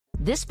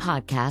This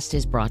podcast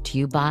is brought to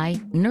you by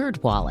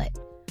NerdWallet.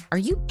 Are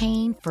you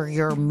paying for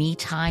your me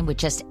time with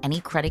just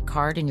any credit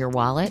card in your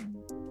wallet?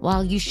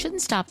 While you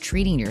shouldn't stop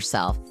treating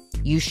yourself,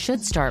 you should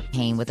start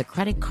paying with a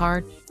credit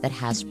card that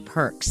has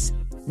perks.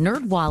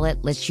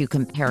 NerdWallet lets you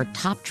compare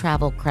top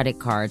travel credit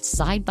cards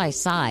side by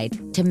side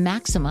to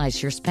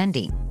maximize your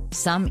spending.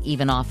 Some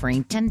even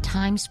offering 10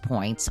 times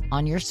points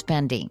on your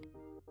spending.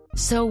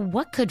 So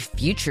what could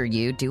future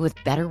you do with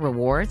better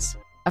rewards?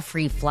 A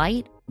free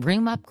flight?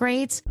 Room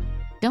upgrades?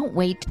 Don't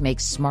wait to make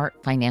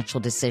smart financial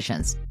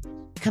decisions.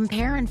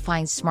 Compare and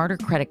find smarter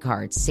credit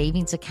cards,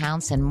 savings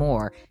accounts, and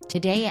more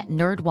today at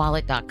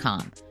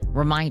nerdwallet.com.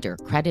 Reminder,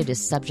 credit is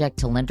subject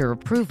to lender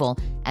approval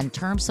and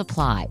terms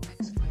apply.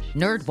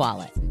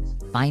 NerdWallet.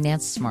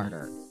 Finance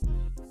smarter.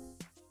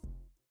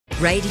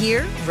 Right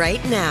here,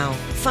 right now.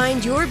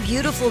 Find your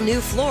beautiful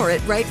new floor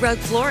at Rite Rug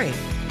Flooring.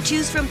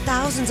 Choose from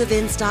thousands of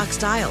in-stock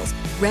styles,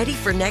 ready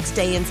for next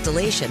day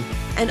installation,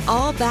 and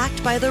all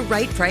backed by the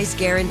right price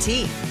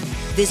guarantee.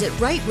 Visit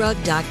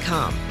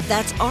riterug.com.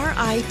 That's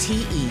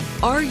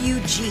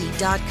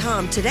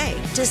RITERUG.com today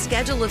to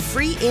schedule a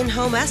free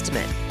in-home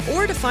estimate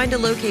or to find a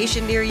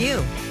location near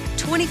you.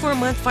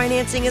 24-month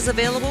financing is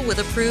available with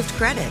approved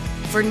credit.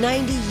 For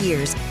 90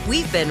 years,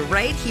 we've been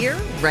right here,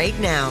 right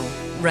now.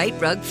 Rite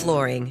Rug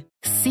Flooring.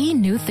 See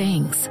new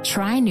things,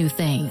 try new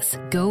things,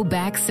 go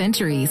back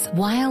centuries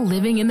while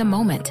living in the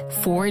moment,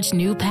 forge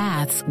new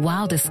paths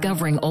while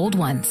discovering old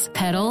ones,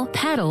 pedal,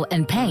 paddle,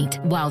 and paint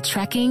while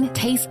trekking,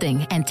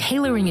 tasting, and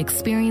tailoring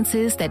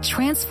experiences that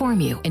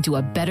transform you into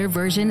a better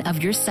version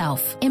of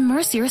yourself.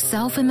 Immerse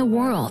yourself in the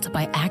world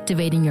by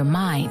activating your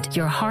mind,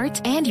 your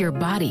heart, and your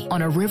body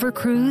on a river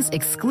cruise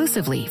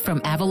exclusively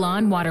from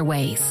Avalon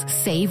Waterways.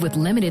 Save with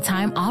limited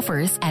time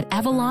offers at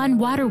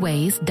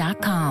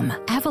avalonwaterways.com.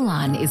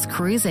 Avalon is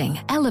cruising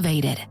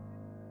elevated.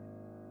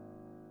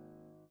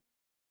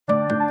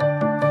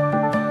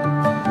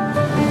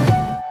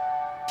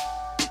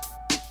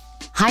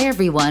 Hi,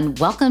 everyone.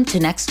 Welcome to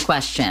Next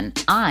Question.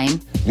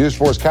 I'm News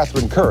 4's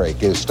Catherine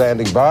Couric is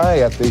standing by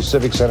at the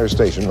Civic Center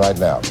station right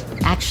now.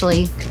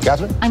 Actually,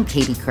 Catherine? I'm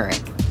Katie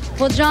Couric.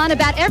 Well, John,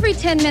 about every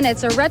 10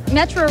 minutes, a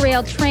Metro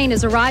Rail train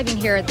is arriving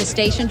here at the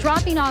station,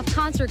 dropping off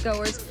concert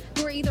goers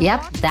who are either...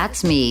 Yep,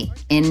 that's me.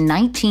 In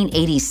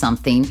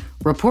 1980-something,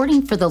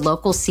 reporting for the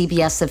local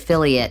CBS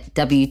affiliate,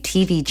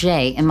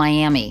 WTVJ, in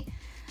Miami.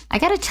 I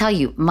gotta tell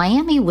you,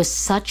 Miami was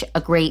such a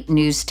great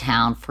news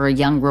town for a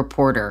young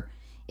reporter.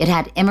 It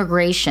had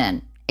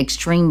immigration,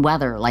 extreme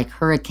weather like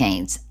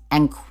hurricanes,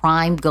 and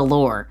crime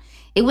galore.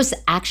 It was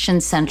action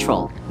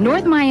central.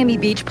 North Miami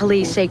Beach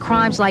police say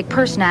crimes like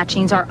purse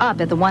snatchings are up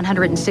at the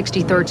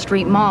 163rd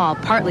Street Mall,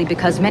 partly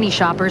because many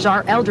shoppers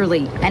are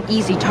elderly and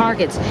easy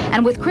targets.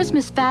 And with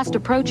Christmas fast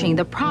approaching,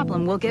 the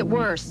problem will get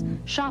worse.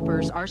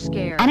 Shoppers are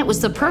scared. And it was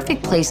the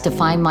perfect place to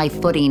find my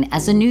footing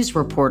as a news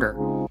reporter.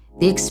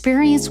 The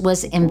experience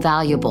was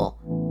invaluable,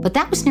 but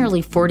that was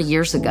nearly 40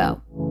 years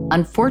ago.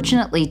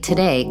 Unfortunately,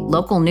 today,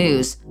 local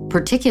news,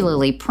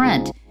 particularly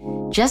print,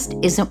 just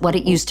isn't what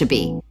it used to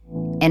be.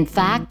 In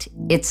fact,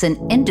 it's an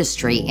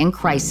industry in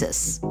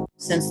crisis.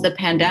 Since the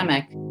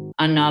pandemic,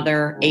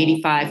 another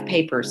 85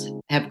 papers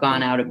have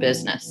gone out of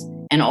business.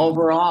 And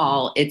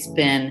overall, it's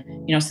been,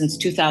 since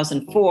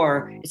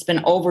 2004, it's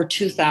been over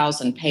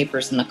 2,000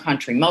 papers in the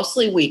country,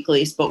 mostly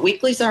weeklies, but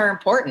weeklies are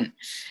important,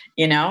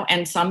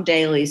 and some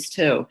dailies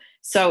too.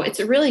 So it's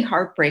a really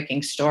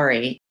heartbreaking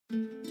story.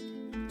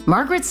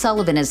 Margaret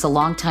Sullivan is a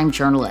longtime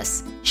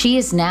journalist. She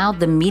is now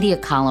the media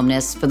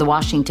columnist for the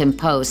Washington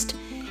Post.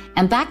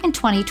 And back in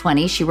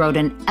 2020, she wrote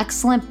an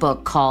excellent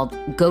book called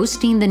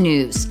Ghosting the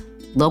News,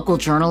 Local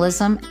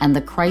Journalism and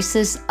the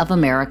Crisis of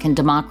American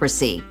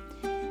Democracy.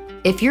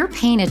 If you're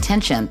paying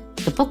attention,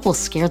 the book will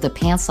scare the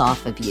pants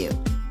off of you,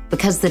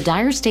 because the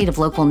dire state of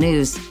local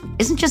news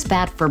isn't just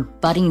bad for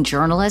budding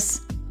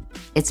journalists,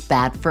 it's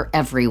bad for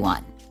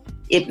everyone.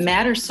 It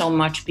matters so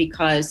much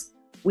because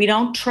we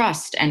don't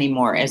trust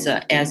anymore as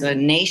a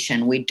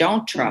nation. We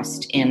don't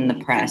trust in the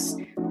press,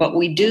 but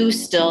we do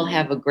still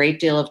have a great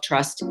deal of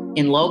trust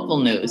in local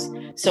news.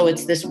 So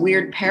it's this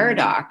weird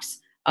paradox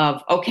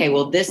of, okay,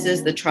 well, this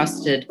is the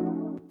trusted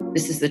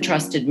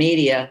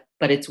media,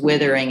 but it's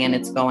withering and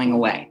it's going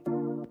away.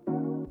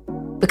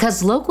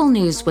 Because local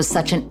news was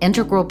such an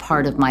integral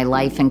part of my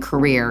life and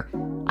career,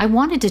 I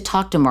wanted to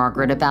talk to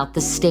Margaret about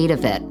the state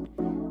of it.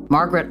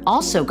 Margaret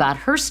also got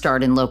her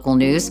start in local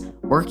news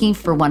working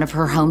for one of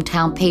her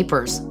hometown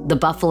papers, the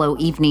Buffalo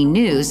Evening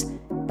News,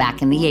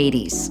 back in the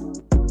 80s.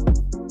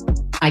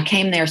 I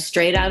came there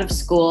straight out of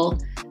school,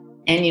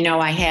 and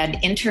I had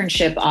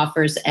internship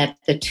offers at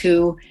the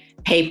two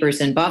papers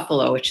in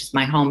Buffalo, which is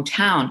my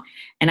hometown.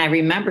 And I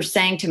remember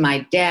saying to my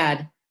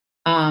dad,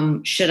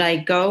 should I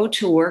go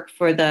to work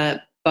for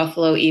the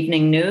Buffalo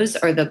Evening News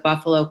or the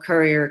Buffalo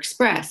Courier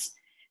Express?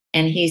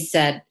 And he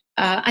said,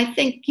 I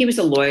think he was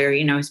a lawyer,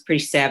 he's a pretty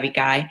savvy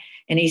guy.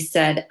 And he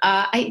said,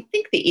 I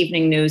think the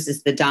Evening News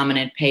is the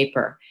dominant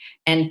paper.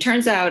 And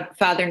turns out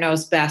Father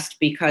knows best,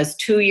 because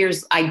 2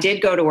 years, I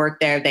did go to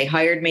work there. They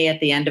hired me at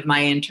the end of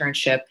my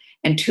internship.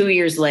 And 2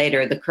 years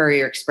later, the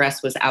Courier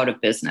Express was out of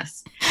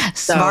business.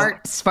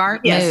 Smart move.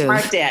 Yeah,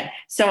 smart dad.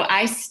 So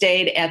I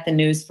stayed at the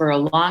News for a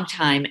long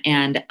time,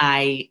 and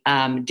I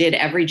did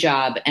every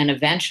job. And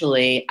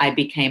eventually I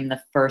became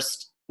the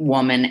first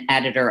woman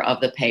editor of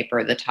the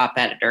paper, the top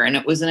editor. And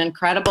it was an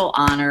incredible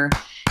honor.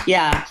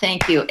 Yeah,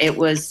 thank you. It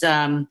was,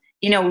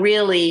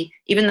 really,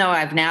 even though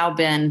I've now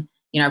been,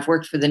 I've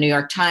worked for the New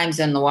York Times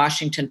and the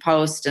Washington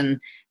Post, and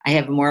I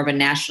have more of a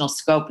national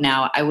scope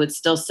now, I would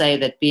still say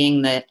that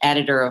being the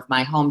editor of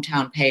my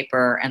hometown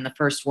paper and the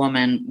first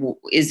woman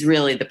is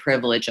really the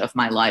privilege of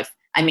my life.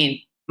 I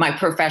mean, my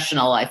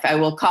professional life. I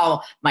will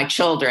call my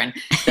children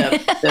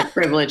the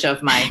privilege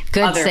of my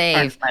Good other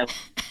save. part of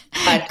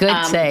my life.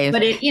 Good save.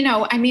 But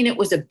it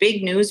was a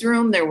big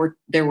newsroom.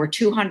 There were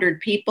 200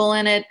 people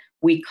in it.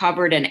 We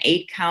covered an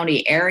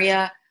 8-county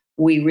area.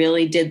 We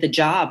really did the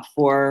job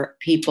for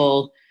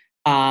people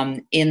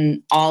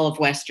in all of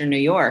Western New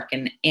York.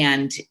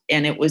 And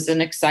it was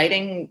an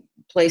exciting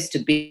place to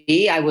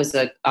be. I was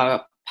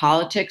a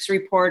politics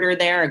reporter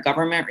there, a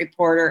government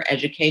reporter,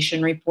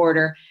 education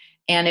reporter.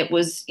 And it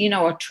was,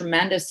 a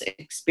tremendous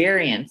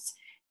experience.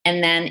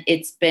 And then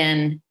it's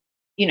been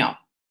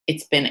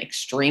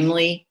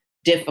extremely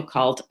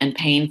difficult and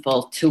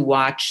painful to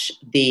watch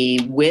the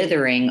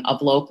withering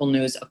of local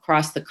news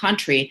across the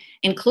country,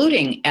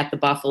 including at the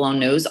Buffalo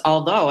News.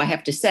 Although I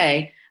have to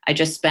say, I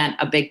just spent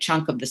a big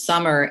chunk of the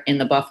summer in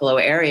the Buffalo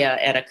area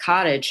at a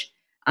cottage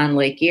on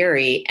Lake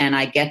Erie, and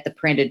I get the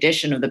print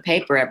edition of the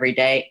paper every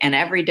day. And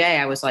every day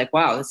I was like,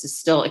 wow, this is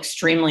still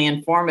extremely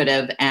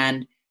informative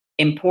and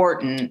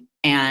important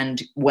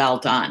and well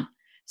done.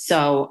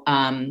 So,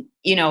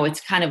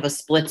 it's kind of a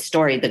split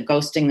story. The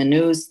Ghosting the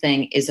News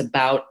thing is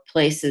about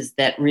places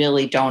that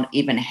really don't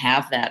even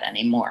have that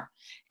anymore.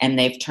 And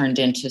they've turned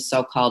into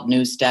so-called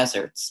news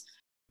deserts.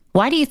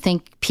 Why do you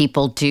think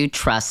people do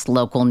trust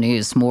local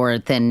news more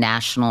than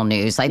national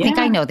news? I think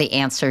I know the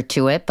answer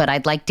to it, but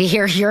I'd like to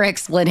hear your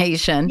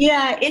explanation.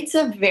 Yeah, it's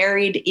a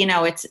varied,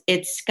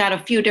 it's got a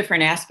few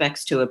different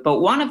aspects to it. But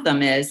one of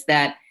them is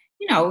that,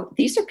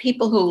 these are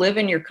people who live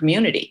in your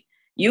community.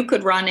 You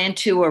could run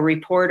into a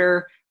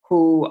reporter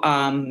who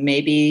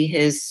maybe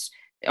his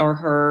or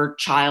her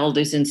child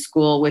is in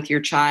school with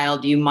your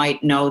child. You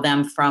might know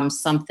them from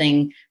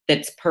something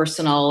that's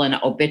personal, an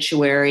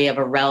obituary of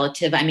a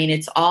relative. I mean,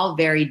 it's all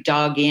very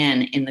dug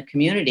in the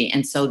community.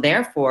 And so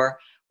therefore,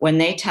 when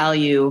they tell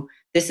you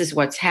this is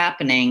what's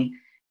happening,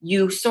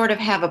 you sort of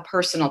have a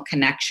personal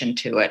connection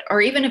to it. Or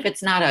even if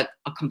it's not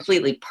a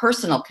completely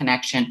personal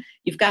connection,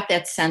 you've got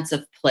that sense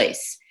of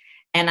place.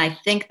 And I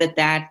think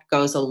that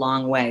goes a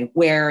long way,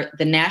 where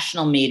the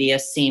national media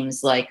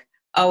seems like,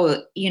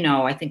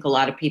 I think a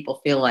lot of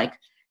people feel like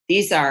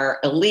these are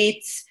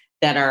elites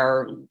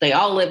they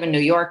all live in New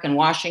York and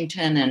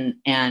Washington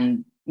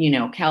and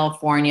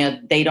California.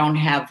 They don't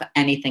have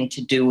anything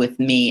to do with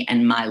me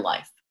and my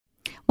life.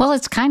 Well,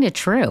 it's kind of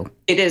true.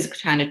 It is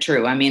kind of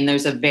true. I mean,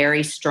 there's a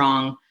very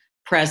strong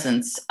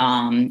presence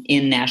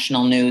in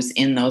national news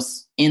in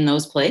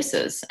those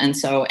places. And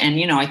so,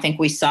 I think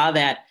we saw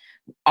that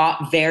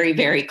very,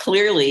 very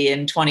clearly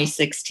in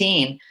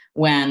 2016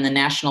 when the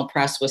national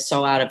press was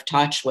so out of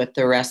touch with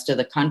the rest of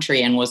the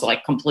country and was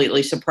like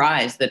completely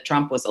surprised that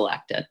Trump was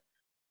elected.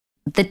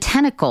 The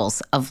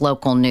tentacles of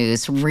local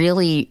news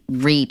really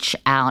reach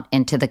out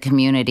into the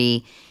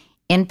community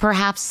in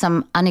perhaps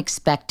some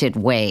unexpected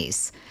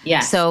ways.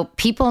 Yes. So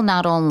people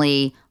not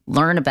only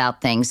learn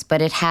about things,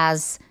 but it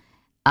has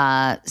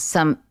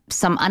some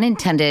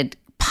unintended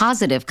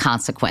positive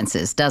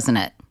consequences, doesn't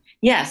it?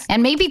 Yes.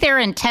 And maybe they're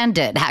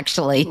intended,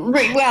 actually.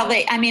 Well,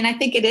 I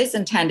think it is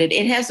intended.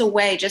 It has a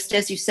way, just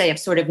as you say, of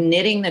sort of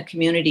knitting the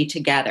community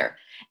together.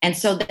 And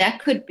so that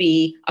could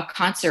be a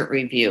concert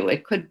review.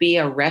 It could be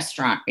a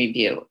restaurant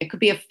review. It could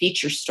be a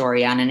feature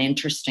story on an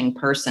interesting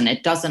person.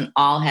 It doesn't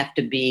all have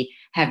to be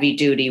heavy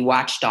duty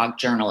watchdog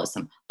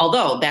journalism,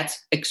 although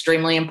that's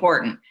extremely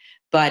important.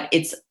 But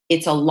it's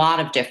a lot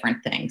of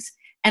different things.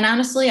 And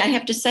honestly, I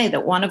have to say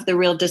that one of the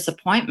real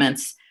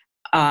disappointments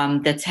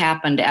that's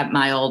happened at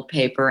my old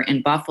paper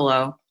in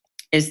Buffalo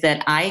is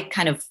that I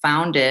kind of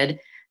founded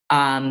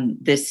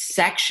this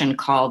section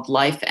called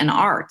Life and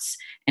Arts.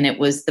 And it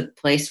was the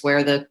place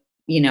where the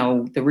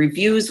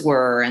reviews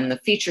were and the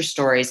feature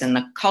stories and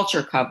the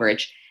culture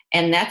coverage.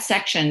 And that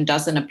section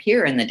doesn't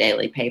appear in the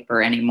daily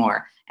paper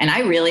anymore. And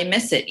I really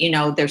miss it.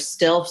 There's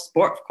still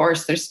sport, of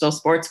course, there's still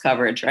sports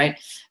coverage, right?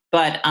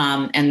 But,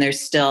 and there's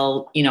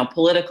still,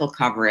 political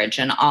coverage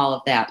and all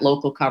of that,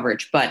 local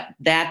coverage. But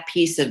that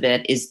piece of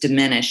it is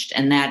diminished,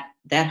 and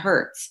that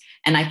hurts.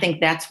 And I think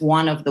that's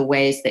one of the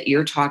ways that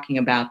you're talking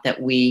about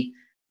that we,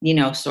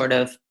 sort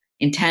of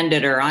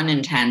intended or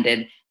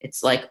unintended.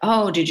 It's like,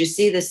 oh, did you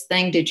see this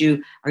thing?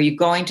 Are you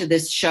going to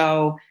this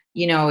show?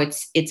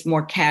 It's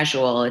more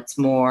casual, it's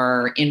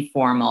more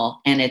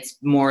informal, and it's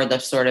more the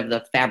sort of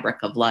the fabric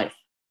of life.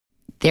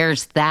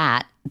 There's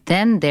that.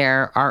 Then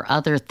there are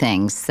other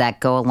things that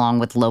go along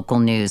with local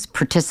news,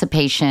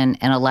 participation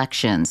in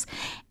elections,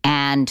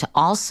 and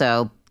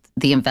also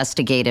the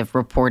investigative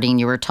reporting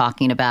you were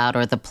talking about,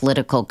 or the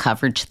political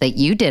coverage that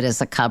you did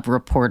as a Cub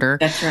reporter.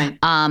 That's right.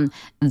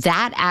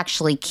 That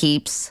actually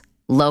keeps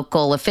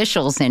local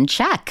officials in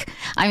check.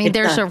 I mean,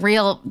 there's a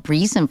real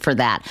reason for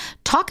that.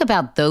 Talk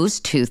about those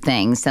two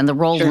things and the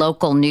role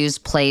local news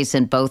plays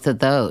in both of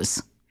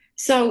those.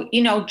 So,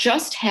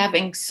 just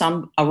having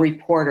a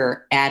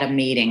reporter at a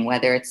meeting,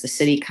 whether it's the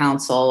city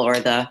council or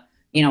the,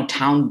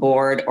 town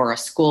board or a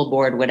school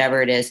board,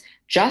 whatever it is,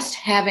 just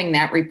having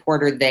that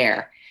reporter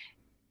there,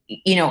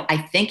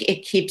 I think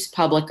it keeps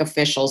public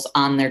officials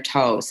on their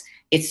toes.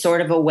 It's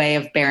sort of a way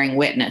of bearing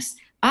witness.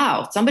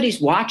 Oh,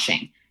 somebody's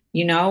watching.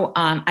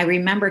 I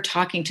remember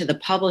talking to the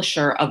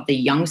publisher of the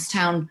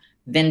Youngstown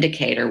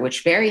Vindicator,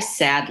 which very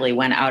sadly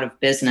went out of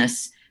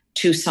business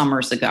 2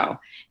 summers ago.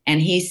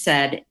 And he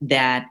said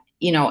that,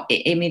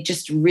 it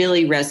just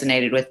really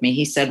resonated with me.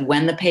 He said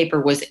when the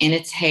paper was in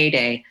its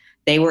heyday,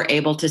 they were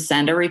able to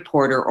send a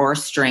reporter or a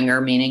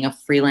stringer, meaning a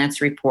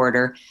freelance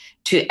reporter,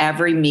 to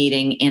every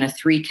meeting in a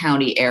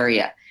 3-county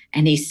area.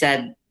 And he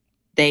said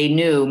they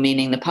knew,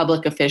 meaning the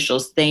public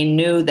officials, they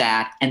knew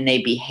that and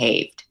they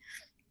behaved.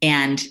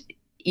 And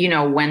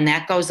when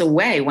that goes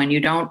away, when you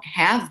don't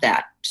have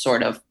that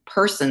sort of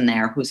person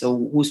there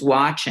who's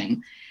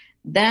watching,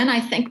 then I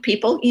think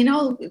people,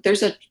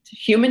 there's a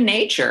human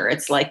nature.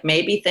 It's like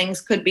maybe things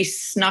could be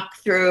snuck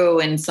through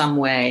in some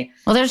way.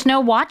 Well, there's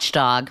no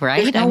watchdog,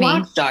 right? There's no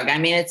watchdog. I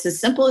mean, it's as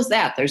simple as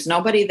that. There's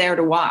nobody there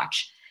to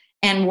watch.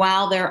 And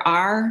while there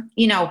are,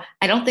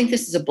 I don't think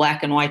this is a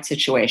black and white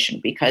situation,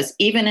 because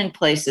even in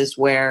places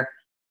where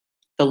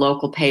the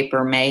local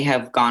paper may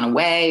have gone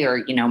away,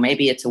 or,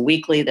 maybe it's a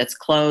weekly that's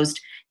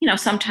closed,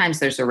 sometimes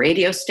there's a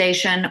radio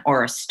station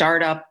or a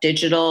startup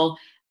digital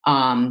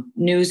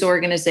news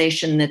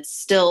organization that's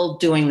still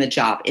doing the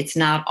job. It's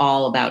not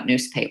all about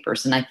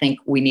newspapers. And I think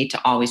we need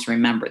to always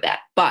remember that.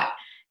 But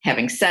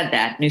having said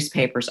that,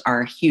 newspapers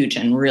are a huge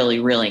and really,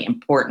 really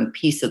important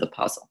piece of the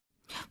puzzle.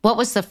 What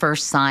was the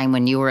first sign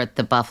when you were at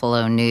the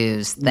Buffalo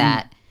News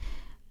that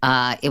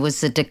it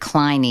was a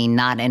declining,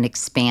 not an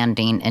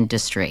expanding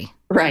industry?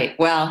 Right.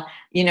 Well,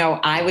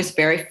 I was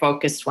very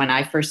focused when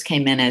I first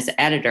came in as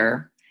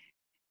editor,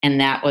 and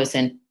that was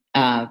in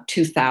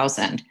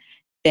 2000,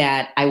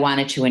 that I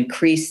wanted to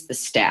increase the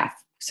staff.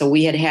 So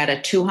we had a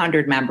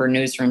 200-member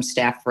newsroom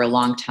staff for a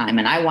long time,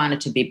 and I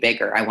wanted to be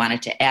bigger. I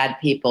wanted to add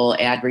people,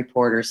 add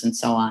reporters, and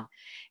so on.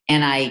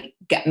 And I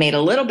made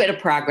a little bit of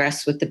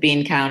progress with the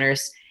bean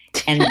counters,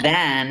 and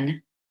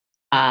then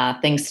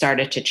things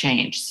started to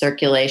change.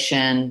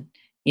 Circulation,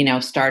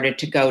 started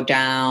to go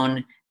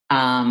down.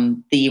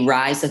 The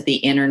rise of the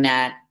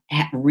internet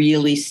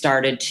really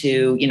started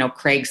to,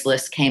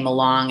 Craigslist came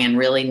along and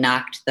really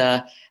knocked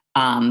the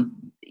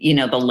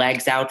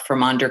legs out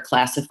from under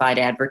classified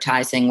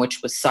advertising,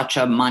 which was such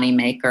a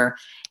moneymaker.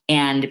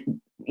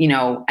 And,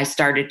 I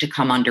started to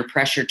come under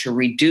pressure to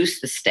reduce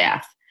the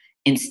staff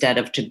instead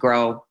of to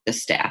grow the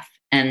staff.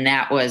 And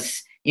that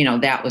was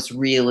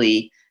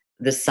really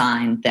the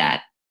sign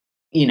that,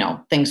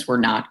 things were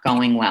not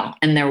going well.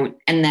 And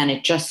then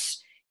it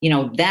just,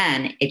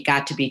 then it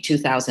got to be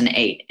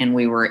 2008 and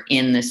we were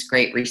in this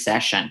great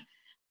recession.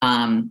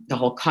 The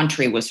whole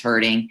country was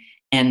hurting.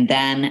 And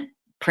then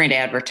print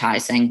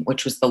advertising,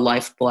 which was the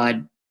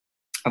lifeblood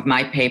of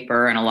my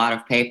paper and a lot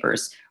of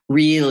papers,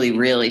 really,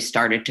 really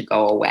started to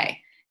go away.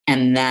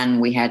 And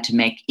then we had to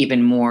make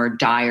even more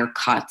dire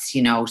cuts,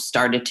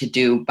 started to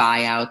do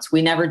buyouts.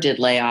 We never did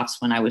layoffs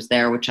when I was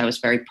there, which I was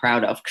very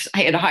proud of, because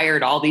I had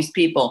hired all these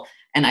people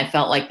and I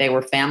felt like they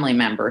were family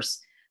members.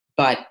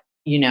 But,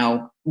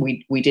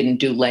 we didn't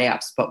do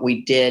layoffs, but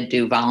we did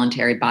do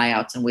voluntary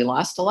buyouts, and we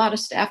lost a lot of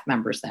staff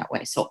members that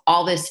way. So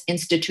all this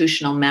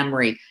institutional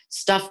memory,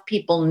 stuff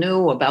people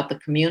knew about the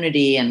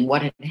community and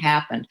what had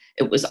happened,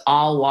 it was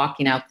all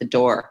walking out the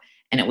door,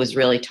 and it was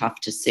really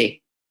tough to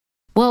see.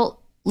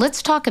 Well,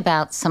 let's talk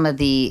about some of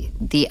the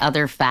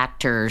other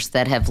factors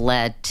that have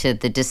led to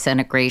the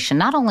disintegration,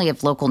 not only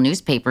of local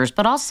newspapers,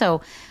 but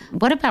also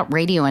what about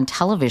radio and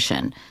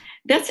television?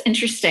 That's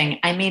interesting.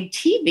 I mean,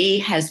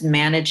 TV has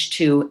managed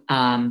to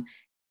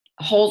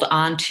hold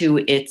on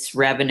to its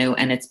revenue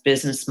and its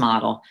business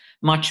model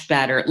much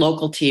better,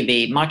 local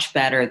TV, much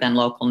better than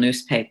local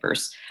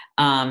newspapers.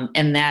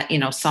 And that,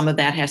 some of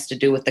that has to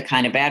do with the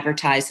kind of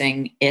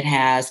advertising it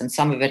has, and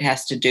some of it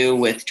has to do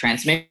with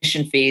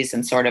transmission fees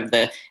and sort of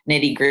the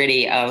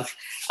nitty-gritty of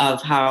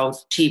how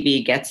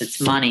TV gets its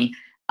money,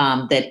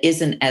 that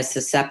isn't as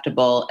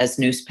susceptible as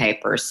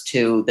newspapers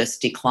to this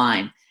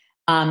decline.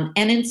 And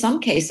in some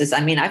cases,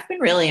 I've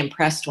been really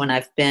impressed when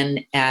I've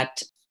been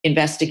at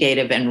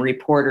investigative and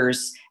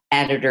reporters,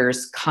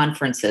 editors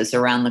conferences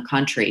around the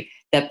country,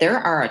 that there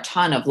are a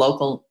ton of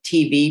local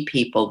TV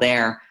people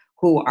there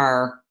who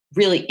are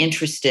really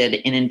interested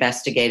in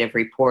investigative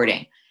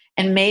reporting.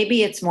 And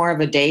maybe it's more of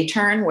a day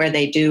turn where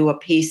they do a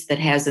piece that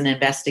has an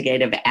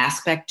investigative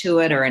aspect to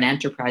it or an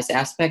enterprise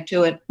aspect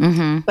to it.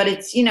 Mm-hmm. But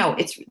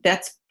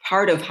that's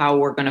part of how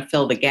we're going to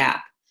fill the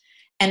gap.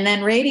 And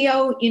then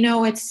radio,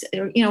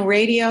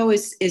 radio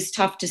is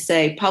tough to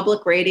say.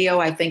 Public radio,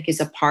 I think, is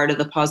a part of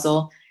the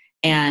puzzle.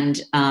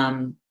 And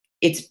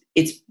it's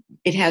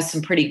it has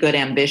some pretty good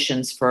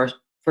ambitions for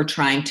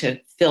trying to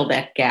fill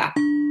that gap.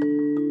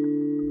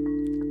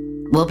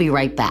 We'll be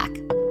right back.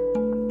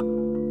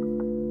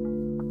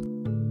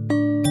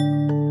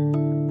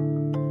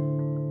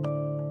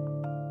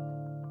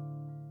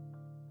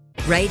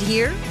 Right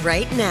here,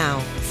 right now.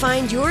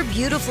 Find your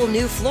beautiful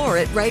new floor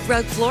at Right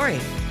Rug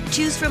Flooring.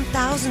 Choose from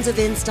thousands of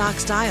in-stock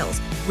styles,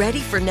 ready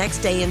for next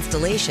day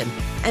installation,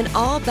 and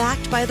all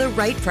backed by the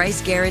right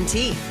price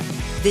guarantee.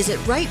 Visit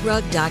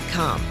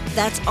rightrug.com.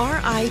 That's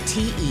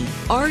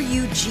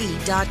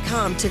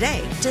RITERUG.com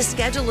today to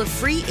schedule a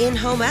free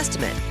in-home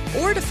estimate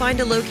or to find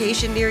a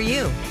location near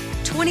you.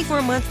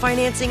 24-month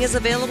financing is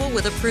available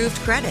with approved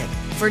credit.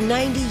 For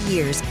 90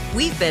 years,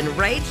 we've been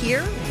right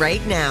here,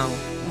 right now.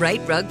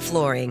 Right Rug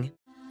Flooring.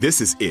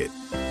 This is it.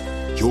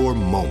 Your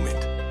moment.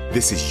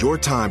 This is your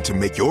time to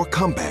make your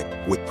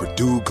comeback with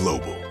Purdue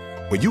Global.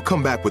 When you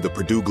come back with a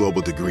Purdue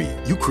Global degree,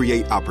 you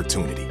create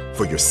opportunity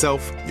for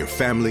yourself, your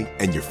family,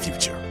 and your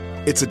future.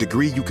 It's a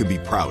degree you can be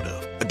proud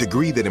of, a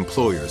degree that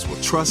employers will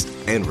trust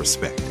and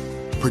respect.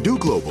 Purdue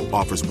Global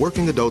offers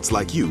working adults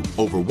like you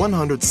over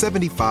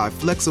 175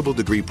 flexible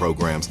degree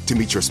programs to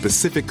meet your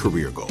specific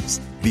career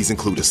goals. These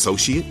include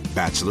associate,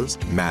 bachelor's,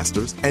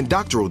 master's, and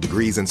doctoral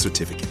degrees and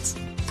certificates.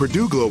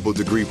 Purdue Global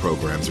degree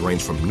programs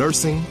range from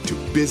nursing to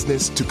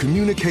business to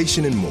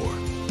communication and more.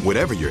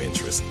 Whatever your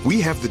interest, we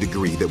have the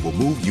degree that will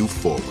move you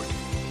forward.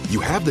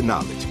 You have the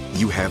knowledge,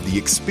 you have the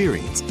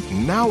experience.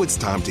 Now it's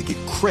time to get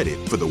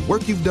credit for the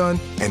work you've done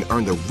and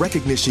earn the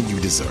recognition you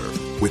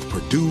deserve with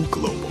Purdue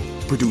Global,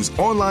 Purdue's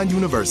online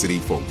university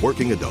for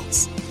working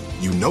adults.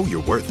 You know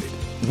you're worth it.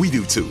 We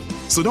do too.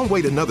 So don't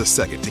wait another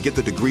second to get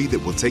the degree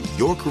that will take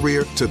your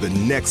career to the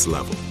next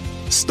level.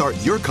 Start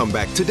your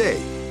comeback today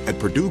at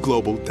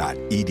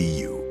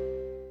purdueglobal.edu.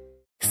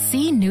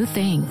 See new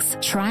things,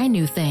 try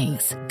new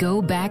things,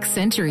 go back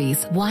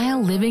centuries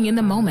while living in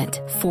the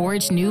moment,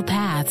 forge new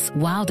paths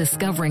while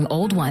discovering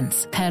old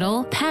ones,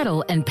 pedal,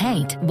 paddle, and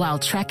paint while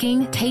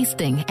trekking,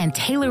 tasting, and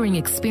tailoring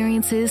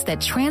experiences that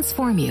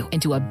transform you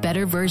into a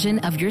better version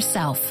of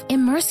yourself.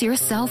 Immerse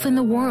yourself in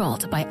the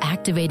world by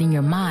activating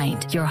your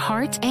mind, your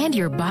heart, and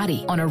your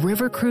body on a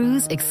river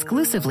cruise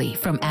exclusively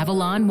from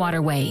Avalon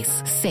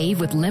Waterways. Save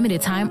with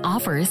limited time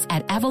offers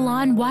at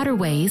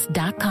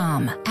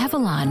AvalonWaterways.com.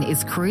 Avalon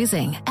is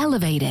cruising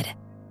elevated.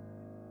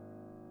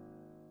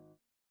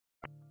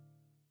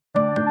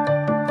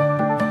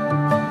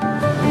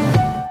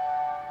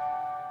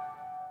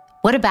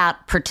 What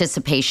about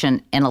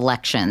participation in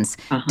elections?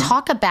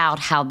 Talk about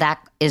how that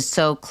is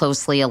so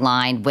closely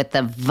aligned with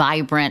the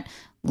vibrant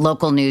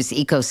local news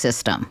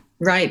ecosystem.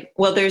 Right.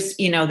 Well, there's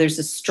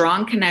a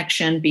strong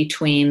connection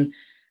between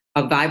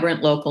a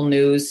vibrant local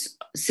news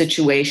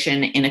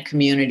situation in a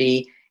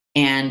community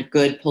and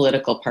good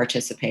political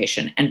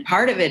participation. And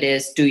part of it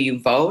is, do you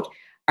vote?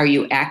 Are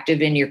you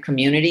active in your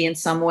community in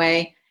some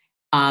way?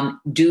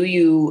 Do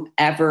you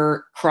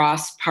ever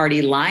cross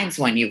party lines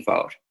when you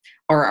vote?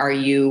 Or are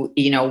you,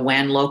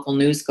 when local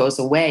news goes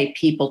away,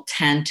 people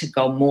tend to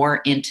go more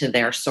into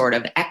their sort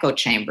of echo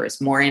chambers,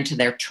 more into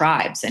their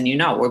tribes. And,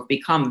 we've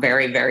become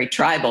very, very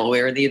tribal.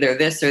 We're either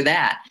this or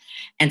that.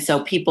 And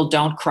so people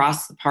don't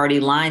cross the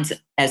party lines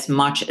as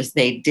much as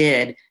they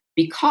did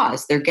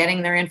because they're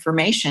getting their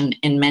information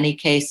in many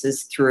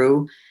cases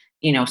through,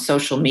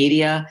 social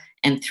media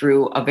and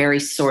through a very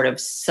sort of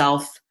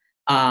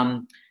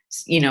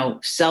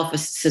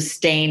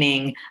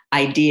self-sustaining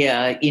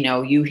idea.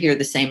 You hear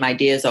the same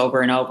ideas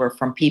over and over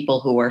from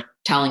people who are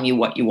telling you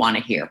what you want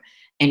to hear,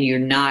 and you're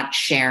not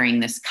sharing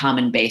this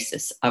common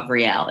basis of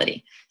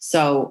reality.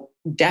 So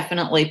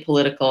definitely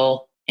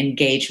political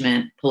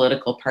engagement,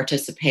 political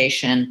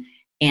participation,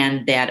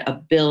 and that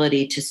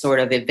ability to sort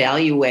of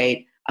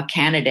evaluate a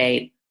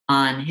candidate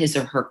on his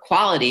or her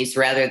qualities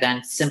rather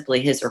than simply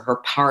his or her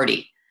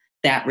party.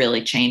 That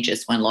really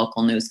changes when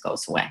local news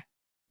goes away.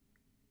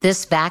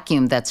 This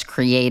vacuum that's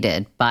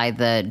created by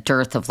the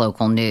dearth of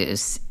local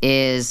news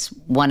is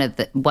one of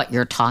what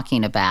you're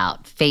talking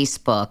about.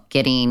 Facebook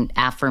getting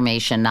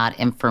affirmation, not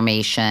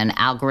information,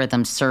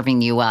 algorithms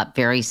serving you up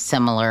very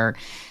similar,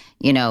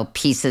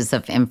 pieces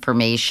of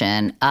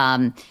information.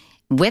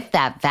 With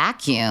that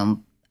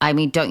vacuum,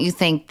 don't you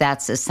think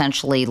that's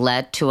essentially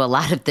led to a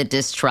lot of the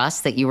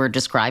distrust that you were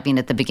describing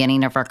at the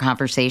beginning of our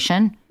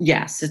conversation?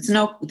 Yes,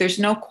 there's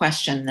no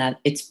question that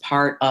it's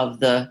part of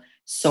the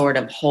sort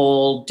of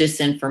whole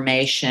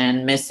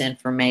disinformation,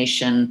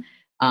 misinformation,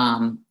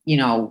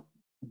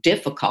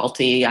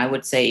 difficulty, I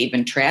would say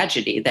even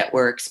tragedy that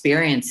we're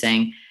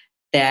experiencing,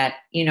 that,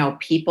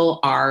 people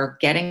are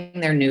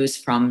getting their news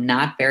from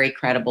not very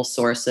credible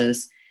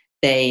sources.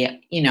 They,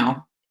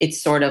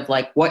 it's sort of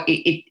like what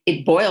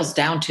it boils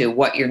down to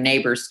what your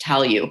neighbors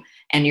tell you.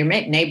 And your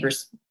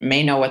neighbors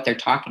may know what they're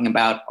talking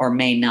about or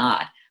may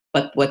not.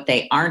 But what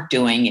they aren't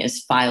doing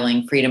is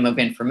filing freedom of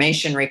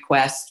information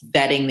requests,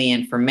 vetting the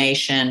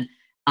information.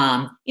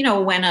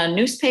 When a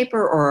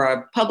newspaper or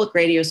a public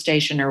radio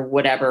station or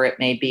whatever it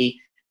may be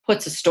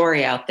puts a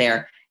story out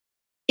there,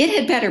 it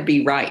had better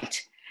be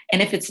right. And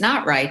if it's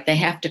not right, they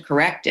have to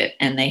correct it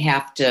and they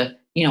have to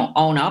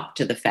own up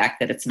to the fact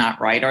that it's not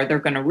right, or they're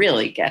going to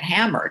really get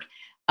hammered.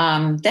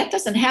 That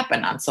doesn't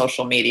happen on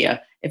social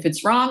media. If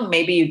it's wrong,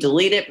 maybe you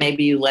delete it,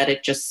 maybe you let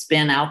it just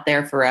spin out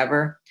there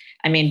forever.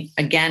 I mean,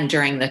 again,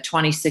 during the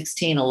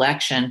 2016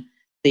 election,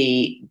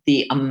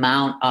 the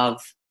amount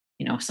of,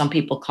 some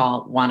people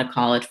want to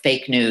call it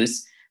fake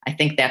news. I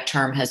think that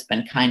term has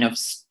been kind of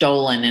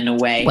stolen in a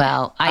way.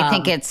 Well, I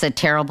think it's a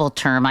terrible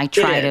term. I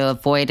try to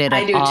avoid it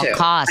at all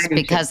costs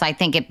because I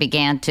think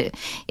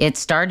it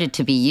started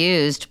to be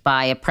used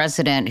by a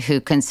president who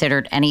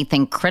considered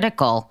anything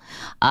critical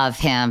of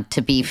him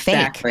to be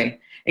fake.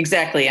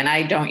 Exactly. And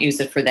I don't use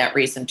it for that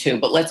reason too,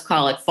 but let's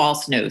call it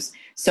false news.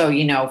 So,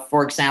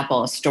 for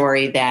example, a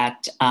story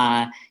that,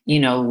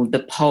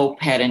 the Pope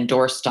had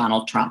endorsed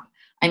Donald Trump.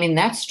 I mean,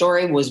 that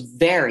story was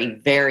very,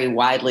 very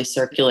widely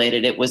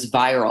circulated. It was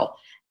viral.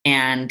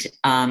 And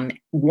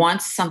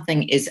once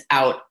something is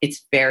out,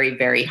 it's very,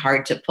 very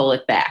hard to pull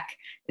it back.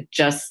 It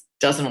just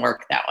doesn't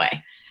work that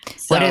way.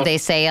 So, what do they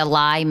say? A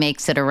lie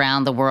makes it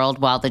around the world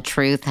while the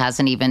truth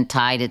hasn't even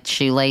tied its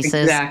shoelaces?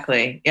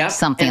 Exactly. Yep.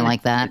 Something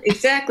like that.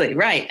 Exactly.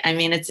 Right. I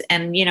mean,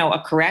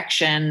 a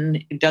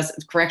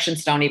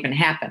corrections don't even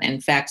happen.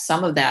 In fact,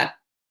 some of that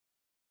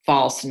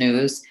false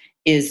news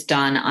is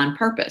done on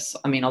purpose.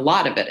 I mean, a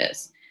lot of it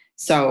is.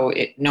 So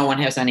no one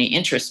has any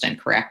interest in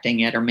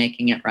correcting it or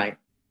making it right.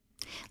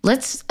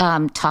 Let's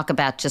talk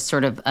about just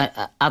sort of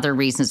other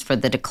reasons for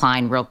the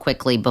decline real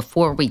quickly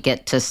before we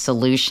get to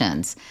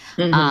solutions.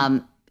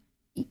 Mm-hmm.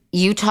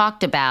 You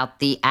talked about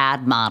the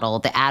ad model,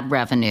 the ad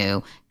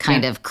revenue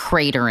kind of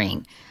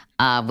cratering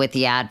with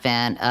the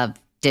advent of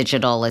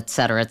digital, et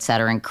cetera,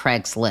 and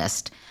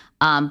Craigslist.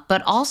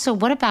 But also,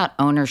 what about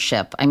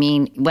ownership? I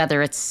mean,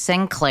 whether it's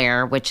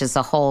Sinclair, which is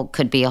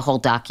could be a whole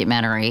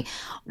documentary,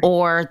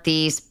 or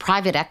these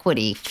private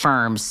equity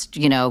firms,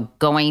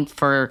 going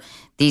for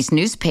these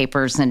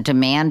newspapers and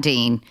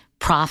demanding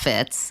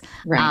profits.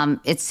 Right.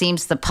 It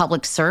seems the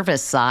public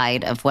service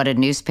side of what a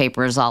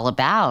newspaper is all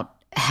about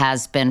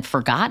has been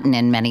forgotten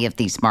in many of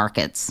these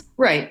markets.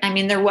 Right. I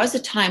mean, there was a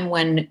time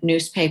when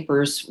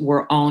newspapers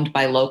were owned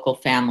by local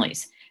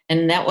families,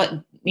 and that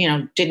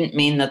didn't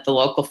mean that the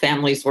local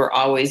families were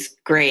always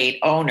great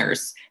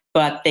owners,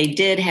 but they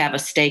did have a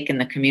stake in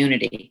the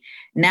community.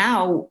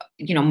 Now,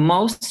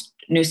 most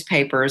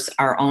newspapers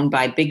are owned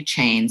by big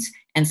chains,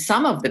 and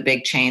some of the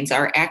big chains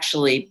are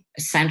actually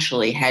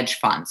essentially hedge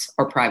funds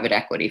or private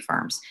equity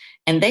firms.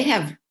 And they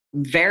have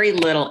very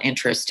little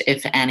interest,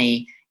 if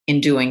any, in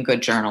doing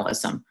good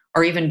journalism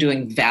or even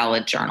doing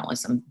valid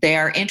journalism. They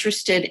are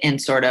interested in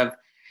sort of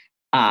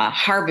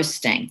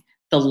harvesting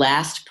the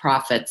last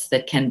profits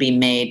that can be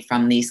made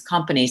from these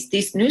companies,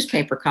 these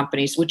newspaper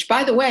companies, which,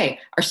 by the way,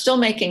 are still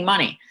making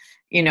money.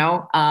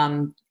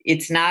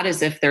 It's not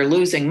as if they're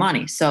losing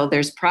money. So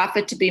there's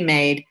profit to be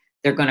made.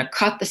 They're going to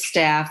cut the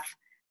staff,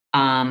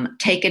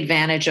 take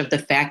advantage of the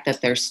fact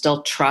that there's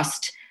still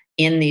trust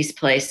in these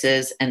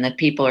places and that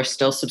people are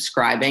still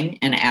subscribing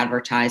and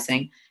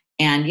advertising.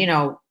 And,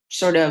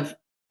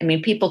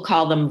 people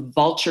call them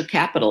vulture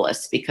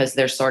capitalists because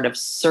they're sort of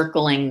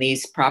circling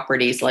these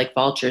properties like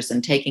vultures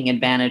and taking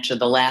advantage of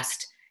the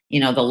last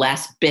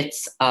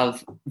bits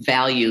of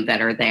value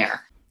that are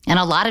there. And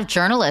a lot of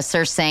journalists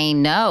are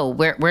saying, no,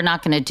 we're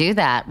not going to do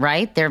that,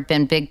 right? There have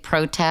been big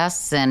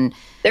protests and...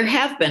 There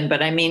have been,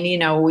 but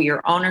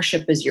your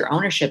ownership is your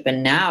ownership.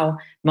 And now,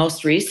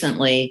 most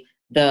recently,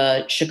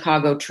 the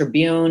Chicago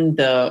Tribune,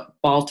 the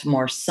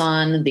Baltimore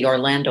Sun, the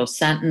Orlando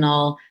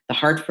Sentinel, the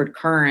Hartford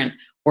Courant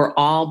were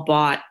all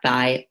bought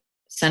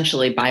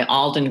essentially by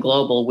Alden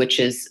Global, which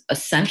is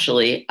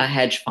essentially a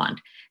hedge fund.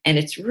 And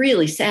it's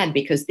really sad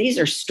because these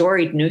are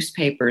storied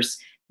newspapers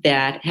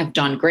that have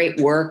done great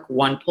work,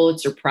 won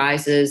Pulitzer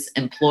Prizes,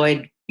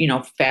 employed,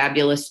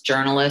 fabulous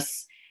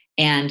journalists.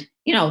 And,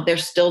 they're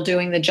still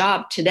doing the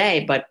job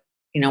today, but,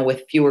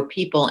 with fewer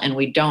people, and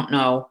we don't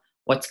know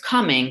what's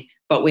coming,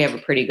 but we have a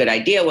pretty good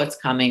idea what's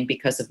coming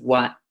because of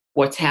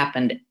what's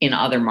happened in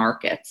other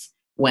markets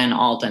when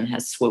Alden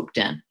has swooped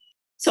in.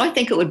 So I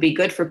think it would be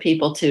good for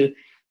people to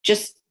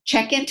just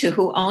check into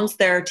who owns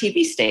their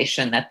TV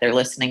station that they're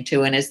listening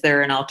to. And is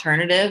there an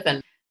alternative?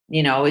 And,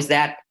 is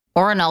that...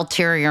 Or an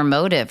ulterior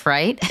motive,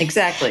 right?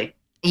 Exactly.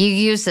 You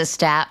use a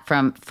stat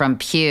from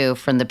Pew,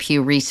 from the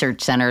Pew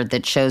Research Center,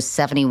 that shows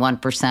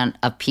 71%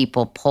 of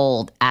people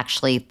polled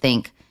actually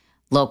think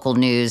local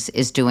news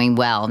is doing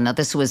well. Now,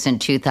 this was in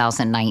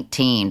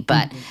 2019,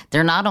 but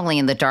they're not only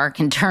in the dark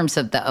in terms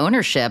of the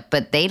ownership,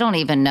 but they don't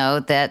even know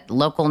that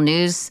local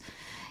news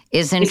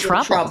is in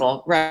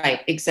trouble.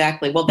 Right,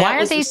 exactly. Well, why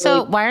are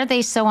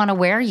they so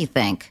unaware, you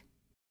think?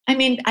 I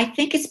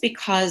think it's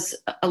because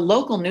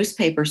local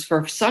newspapers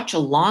for such a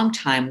long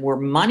time were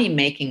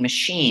money-making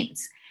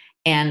machines.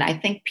 And I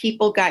think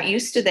people got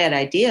used to that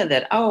idea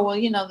that,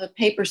 the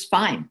paper's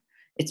fine.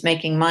 It's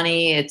making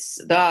money.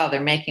 They're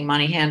making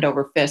money hand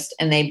over fist.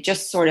 And they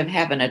just sort of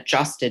haven't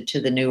adjusted to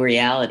the new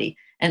reality.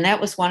 And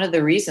that was one of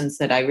the reasons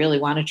that I really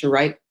wanted to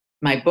write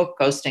my book,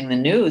 Ghosting the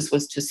News,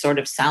 was to sort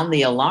of sound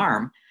the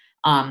alarm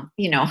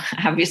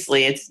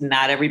Obviously it's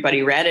not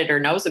everybody read it or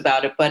knows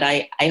about it, but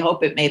I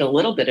hope it made a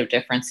little bit of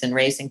difference in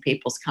raising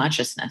people's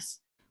consciousness.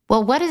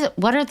 Well,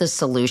 what are the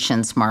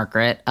solutions,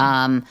 Margaret?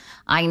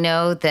 I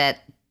know that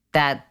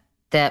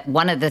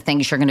one of the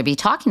things you're going to be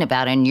talking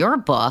about in your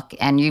book,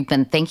 and you've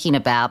been thinking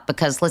about,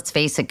 because let's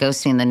face it,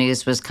 Ghosting the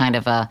News was kind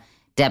of a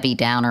Debbie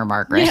Downer,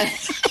 Margaret.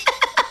 Yes.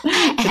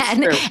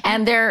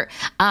 and there,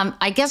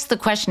 I guess the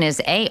question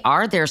is, A,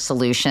 are there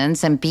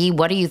solutions? And B,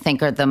 what do you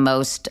think are the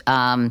most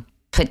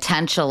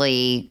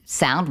potentially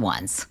sound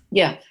ones?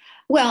 Yeah.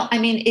 Well, I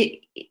mean,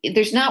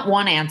 there's not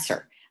one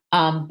answer,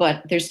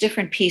 but there's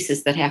different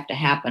pieces that have to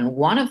happen.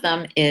 One of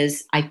them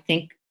is, I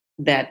think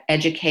that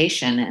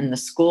education in the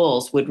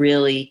schools would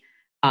really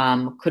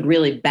could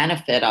really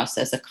benefit us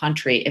as a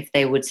country if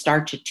they would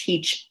start to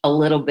teach a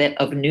little bit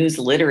of news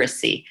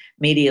literacy,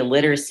 media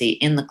literacy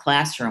in the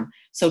classroom.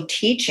 So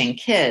teaching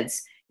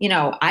kids,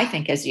 I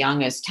think as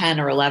young as 10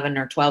 or 11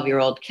 or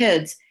 12-year-old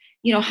kids,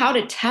 how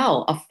to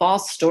tell a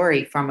false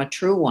story from a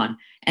true one,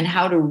 and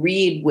how to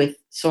read with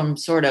some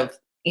sort of,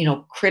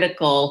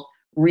 critical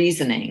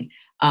reasoning,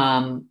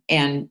 and,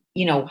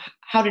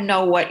 how to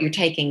know what you're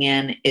taking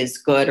in is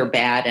good or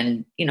bad,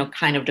 and,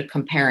 kind of to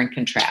compare and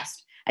contrast.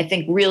 I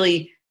think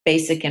really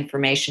basic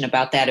information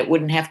about that. It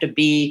wouldn't have to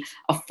be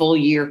a full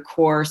year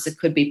course. It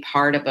could be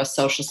part of a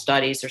social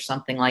studies or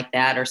something like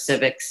that, or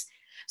civics.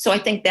 So I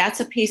think that's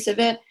a piece of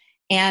it.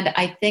 And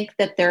I think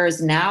that there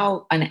is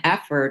now an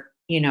effort,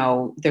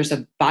 there's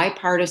a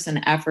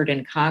bipartisan effort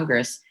in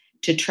Congress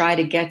to try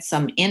to get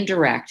some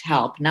indirect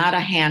help, not a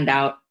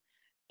handout,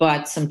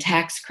 but some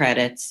tax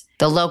credits.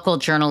 The Local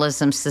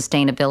Journalism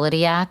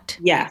Sustainability Act?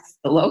 Yes,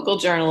 the Local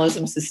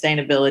Journalism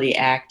Sustainability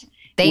Act.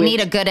 They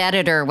need a good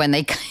editor when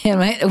it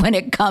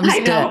comes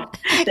to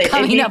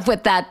coming up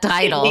with that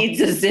title. It needs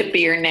a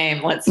zippier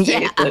name, let's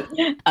face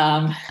it.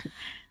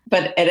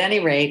 But at any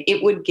rate,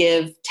 it would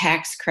give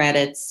tax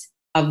credits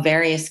of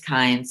various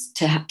kinds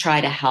to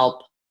try to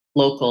help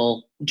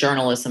local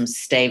journalism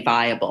stay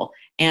viable.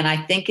 And I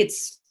think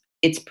it's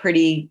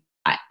pretty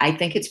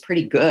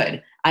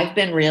good. I've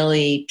been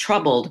really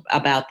troubled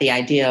about the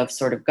idea of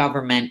sort of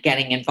government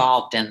getting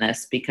involved in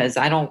this, because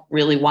I don't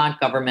really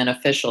want government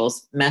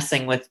officials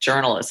messing with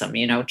journalism.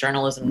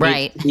 Journalism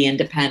needs to be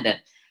independent.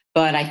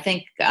 But I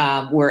think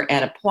we're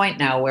at a point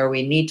now where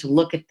we need to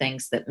look at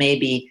things that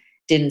maybe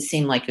didn't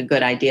seem like a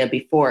good idea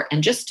before,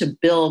 and just to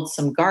build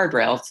some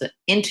guardrails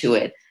into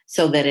it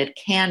so that it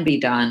can be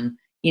done,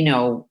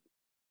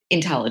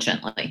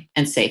 intelligently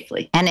and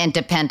safely. And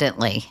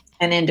independently.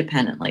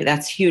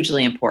 That's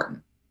hugely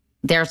important.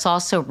 There's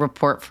also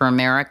Report for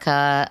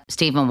America.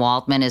 Stephen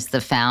Waldman is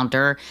the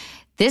founder.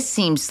 This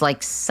seems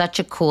like such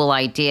a cool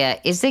idea.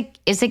 Is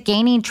it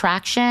gaining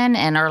traction,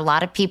 and are a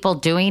lot of people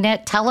doing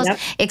it? Tell us,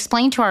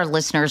 explain to our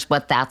listeners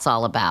what that's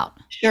all about.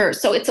 Sure.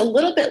 So it's a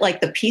little bit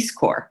like the Peace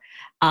Corps,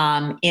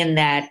 in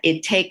that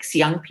it takes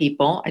young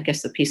people. I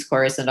guess the Peace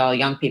Corps isn't all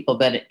young people,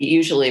 but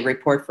usually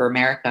Report for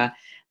America.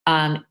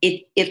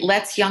 It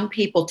lets young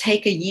people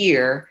take a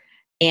year,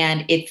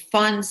 and it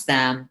funds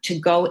them to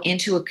go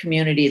into a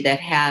community that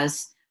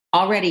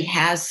already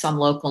has some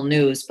local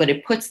news, but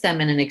it puts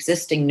them in an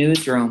existing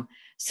newsroom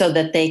so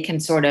that they can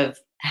sort of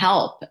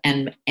help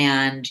and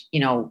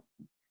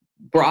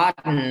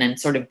broaden and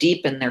sort of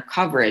deepen their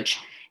coverage.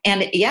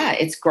 And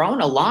it's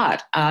grown a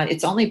lot.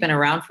 It's only been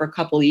around for a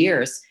couple of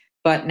years,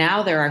 but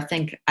now I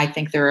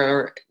think there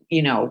are,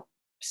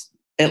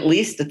 at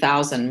least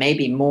 1,000,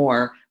 maybe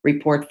more,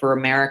 Report for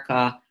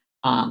America,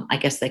 I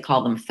guess they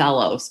call them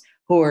fellows,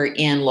 who are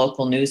in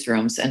local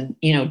newsrooms and,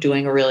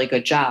 doing a really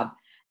good job.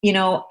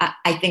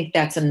 I think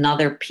that's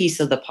another piece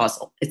of the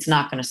puzzle. It's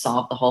not going to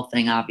solve the whole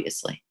thing,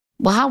 obviously.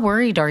 Well, how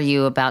worried are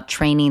you about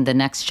training the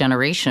next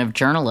generation of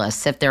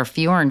journalists if there are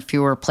fewer and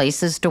fewer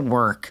places to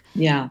work?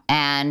 Yeah.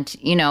 And,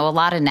 a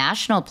lot of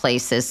national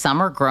places,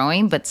 some are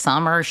growing, but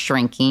some are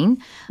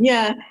shrinking.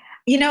 Yeah.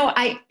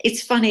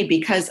 It's funny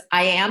because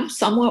I am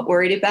somewhat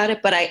worried about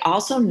it, but I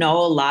also know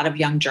a lot of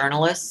young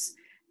journalists.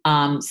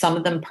 Some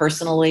of them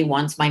personally,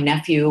 one's my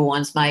nephew,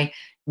 one's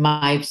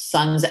my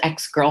son's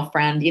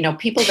ex-girlfriend,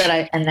 people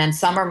and then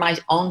some are my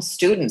own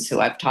students who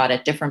I've taught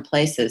at different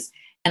places.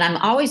 And I'm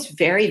always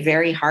very,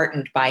 very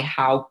heartened by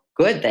how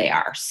good they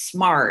are,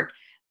 smart,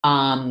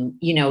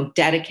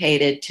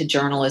 dedicated to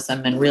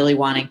journalism and really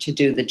wanting to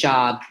do the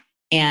job.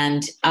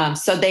 And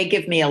so they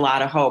give me a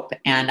lot of hope.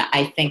 And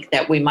I think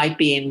that we might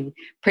be in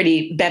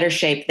pretty better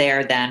shape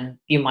there than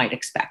you might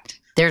expect.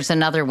 There's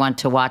another one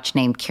to watch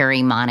named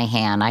Carrie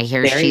Monahan. I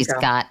hear she's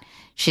got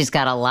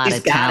a lot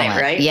of talent.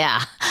 It, right?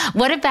 Yeah.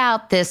 What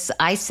about this?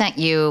 I sent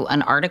you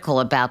an article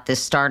about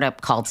this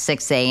startup called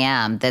 6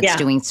 a.m. that's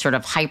doing sort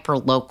of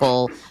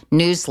hyper-local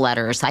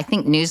newsletters. I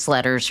think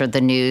newsletters are the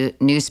new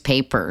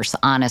newspapers,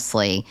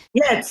 honestly.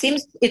 Yeah,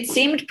 it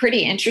seemed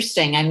pretty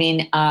interesting. I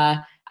mean,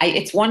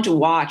 it's one to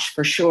watch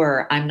for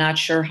sure. I'm not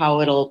sure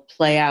how it'll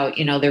play out.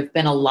 There've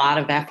been a lot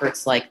of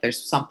efforts, like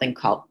there's something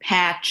called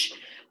Patch,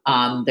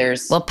 Well,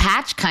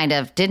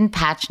 didn't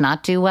Patch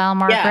not do well,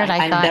 Margaret? Yeah,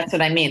 I thought that's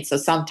what I mean. So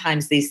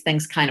sometimes these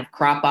things kind of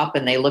crop up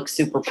and they look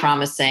super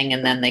promising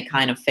and then they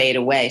kind of fade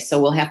away.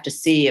 So we'll have to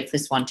see if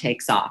this one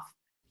takes off.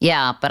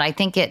 Yeah, but I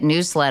think at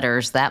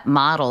newsletters, that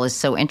model is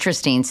so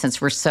interesting since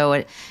we're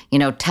so,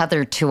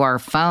 tethered to our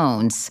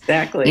phones.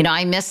 Exactly.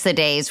 I miss the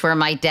days where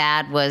my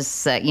dad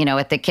was, at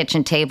the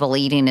kitchen table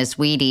eating his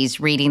Wheaties,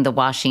 reading the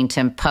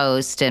Washington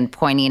Post and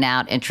pointing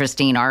out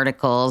interesting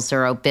articles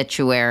or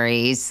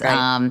obituaries.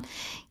 Right.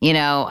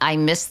 I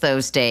miss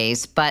those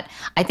days. But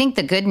I think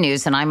the good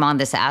news, and I'm on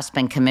this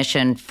Aspen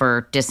Commission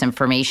for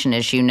Disinformation,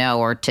 as you know,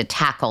 or to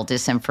tackle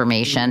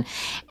disinformation.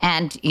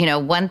 And,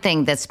 one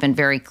thing that's been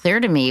very clear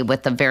to me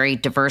with a very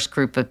diverse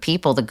group of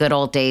people, the good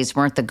old days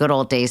weren't the good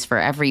old days for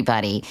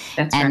everybody.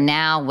 That's and right.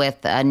 Now with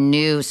a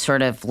new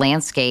sort of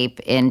landscape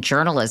in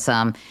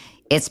journalism,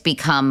 it's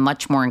become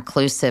much more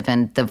inclusive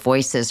and the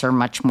voices are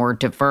much more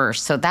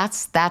diverse. So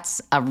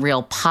that's a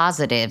real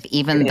positive,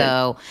 even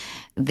though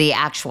the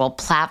actual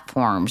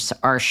platforms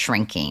are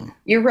shrinking.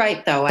 You're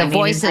right, though. The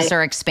voices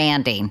are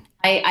expanding.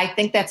 I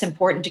think that's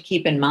important to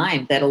keep in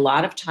mind, that a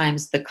lot of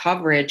times the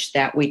coverage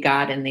that we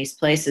got in these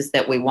places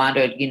that we want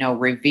to,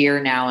 revere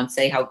now and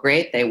say how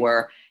great they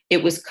were,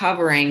 it was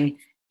covering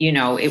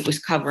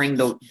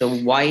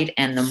the white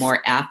and the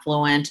more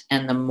affluent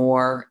and the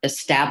more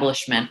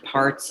establishment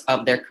parts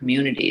of their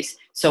communities.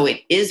 So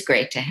it is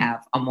great to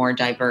have a more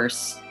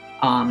diverse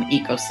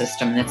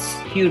ecosystem. That's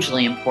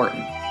hugely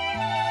important.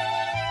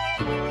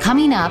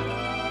 Coming up,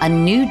 a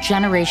new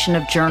generation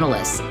of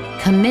journalists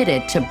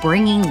committed to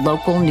bringing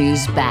local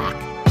news back.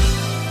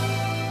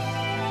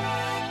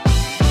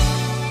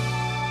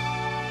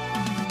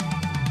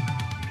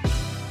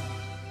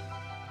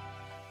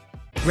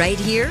 Right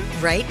here,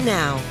 right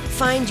now.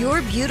 Find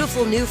your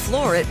beautiful new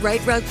floor at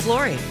Right Rug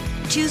Flooring.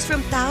 Choose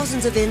from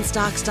thousands of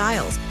in-stock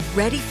styles,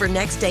 ready for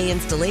next day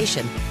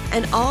installation,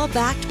 and all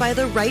backed by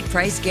the right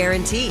price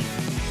guarantee.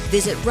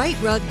 Visit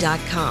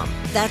rightrug.com.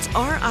 That's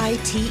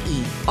RITERUG.com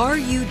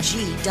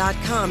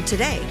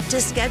today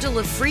to schedule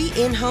a free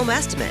in-home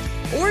estimate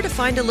or to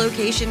find a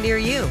location near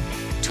you.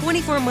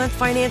 24-month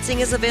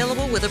financing is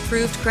available with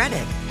approved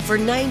credit. For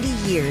 90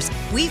 years,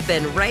 we've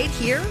been right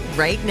here,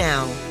 right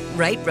now.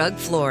 Right Rug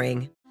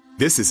Flooring.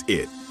 This is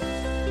it.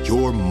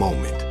 Your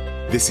moment.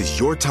 This is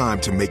your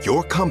time to make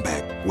your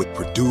comeback with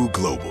Purdue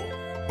Global.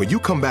 When you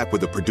come back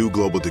with a Purdue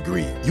Global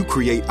degree, you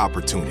create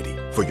opportunity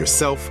for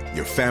yourself,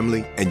 your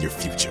family, and your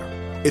future.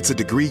 It's a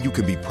degree you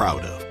can be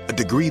proud of, a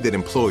degree that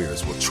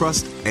employers will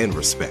trust and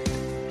respect.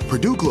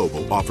 Purdue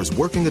Global offers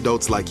working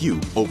adults like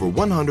you over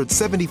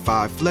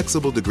 175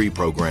 flexible degree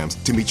programs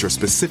to meet your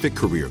specific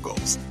career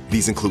goals.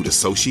 These include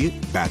associate,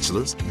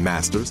 bachelor's,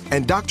 master's,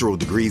 and doctoral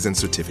degrees and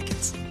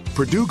certificates.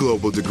 Purdue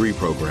Global degree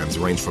programs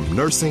range from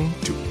nursing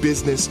to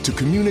business to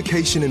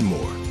communication and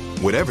more.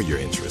 Whatever your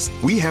interest,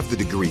 we have the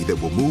degree that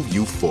will move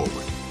you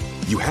forward.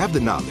 You have the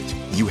knowledge,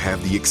 you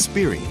have the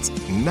experience.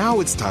 Now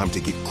it's time to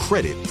get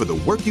credit for the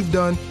work you've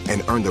done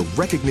and earn the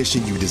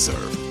recognition you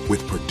deserve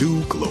with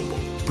Purdue Global,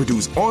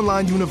 Purdue's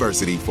online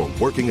university for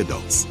working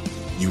adults.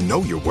 You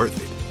know you're worth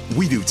it.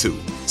 We do too.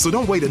 So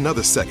don't wait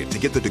another second to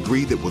get the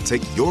degree that will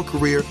take your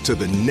career to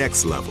the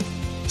next level.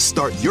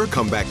 Start your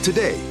comeback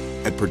today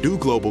at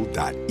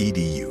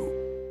purdueglobal.edu.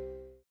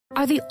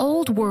 Are the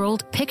old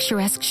world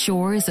picturesque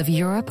shores of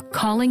Europe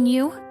calling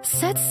you?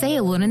 Set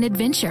sail on an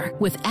adventure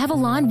with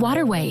Avalon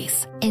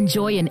Waterways.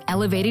 Enjoy an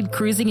elevated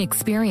cruising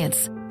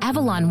experience.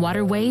 Avalon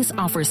Waterways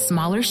offers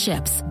smaller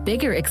ships,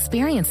 bigger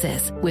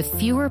experiences, with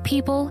fewer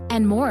people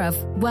and more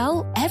of,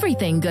 well,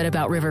 everything good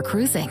about river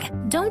cruising.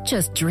 Don't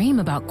just dream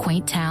about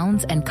quaint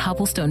towns and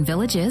cobblestone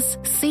villages.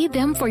 See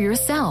them for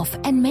yourself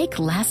and make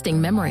lasting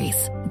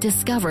memories.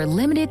 Discover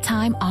limited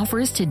time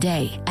offers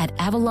today at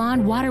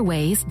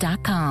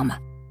avalonwaterways.com.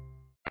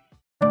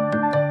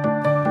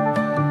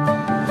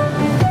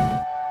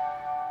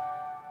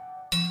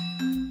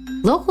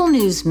 Local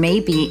news may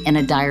be in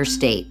a dire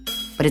state,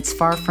 but it's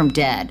far from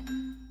dead.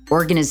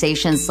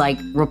 Organizations like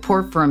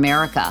Report for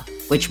America,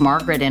 which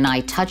Margaret and I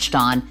touched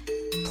on,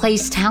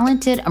 place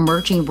talented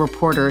emerging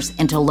reporters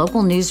into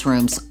local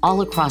newsrooms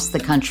all across the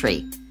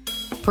country.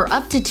 For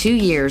up to 2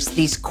 years,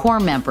 these core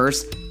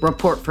members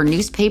report for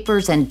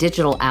newspapers and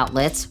digital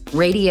outlets,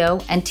 radio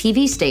and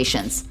TV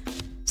stations.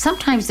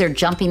 Sometimes they're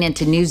jumping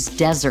into news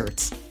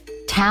deserts,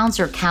 towns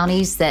or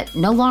counties that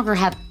no longer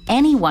have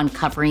anyone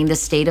covering the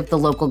state of the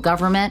local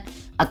government,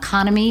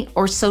 economy,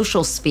 or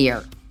social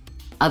sphere.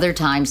 Other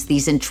times,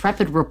 these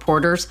intrepid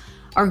reporters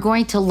are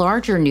going to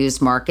larger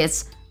news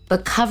markets,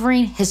 but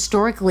covering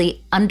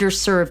historically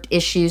underserved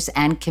issues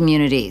and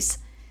communities.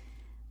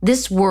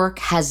 This work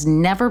has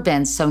never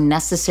been so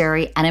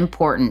necessary and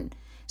important.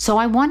 So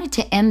I wanted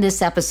to end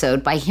this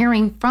episode by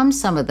hearing from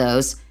some of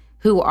those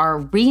who are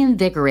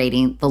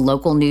reinvigorating the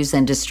local news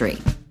industry.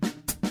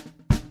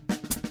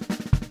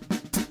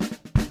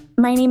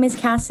 My name is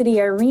Cassidy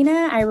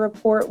Arena. I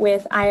report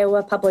with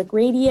Iowa Public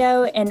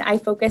Radio, and I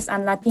focus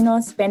on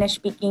Latino,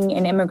 Spanish-speaking,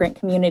 and immigrant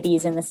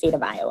communities in the state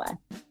of Iowa.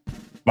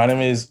 My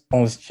name is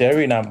Ons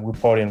Cherry, and I'm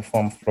reporting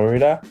from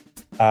Florida.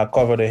 I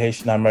cover the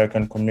Haitian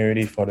American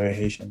community for the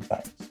Haitian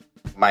Times.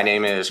 My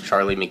name is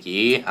Charlie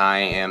McGee. I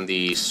am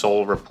the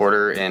sole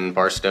reporter in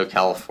Barstow,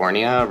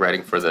 California,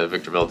 writing for the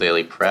Victorville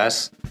Daily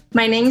Press.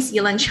 My name is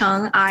Yilan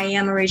Cheng. I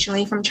am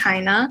originally from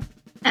China.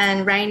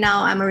 And right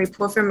now, I'm a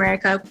Report for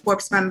America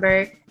Corps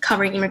member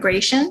covering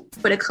immigration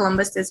for the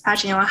Columbus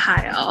Dispatch in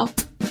Ohio.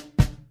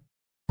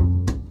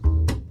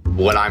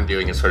 What I'm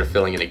doing is sort of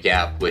filling in a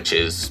gap, which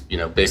is,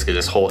 basically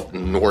this whole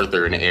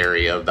northern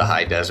area of the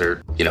high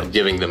desert,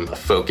 giving them a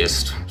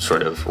focused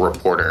sort of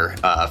reporter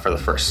for the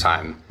first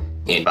time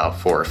in about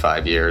 4 or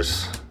 5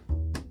 years.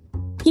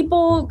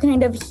 People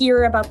kind of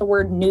hear about the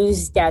word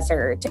news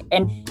desert,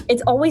 and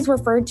it's always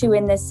referred to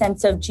in this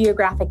sense of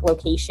geographic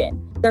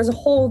location. There's a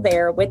hole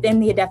there within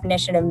the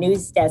definition of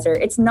news desert.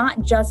 It's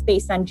not just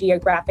based on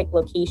geographic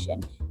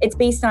location. It's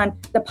based on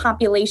the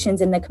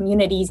populations and the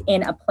communities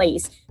in a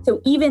place.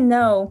 So even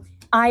though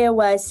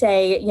Iowa,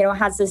 say,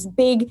 has this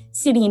big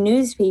city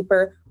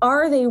newspaper,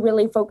 are they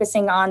really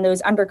focusing on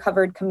those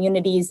undercovered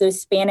communities, those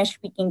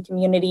Spanish-speaking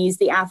communities,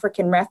 the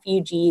African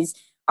refugees?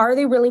 Are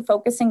they really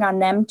focusing on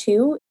them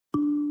too?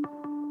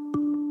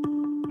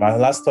 My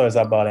last story is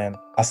about an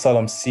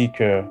asylum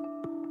seeker.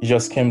 He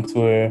just came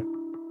to a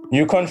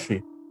new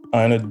country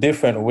in a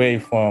different way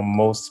from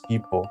most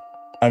people.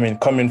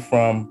 Coming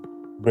from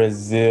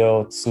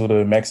Brazil to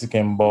the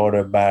Mexican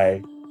border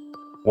by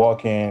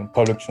walking,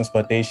 public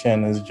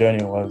transportation, his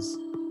journey was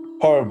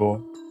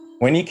horrible.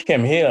 When he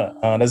came here,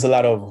 there's a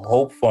lot of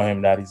hope for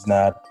him that he's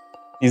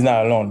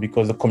not alone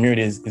because the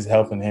community is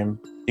helping him.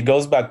 It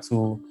goes back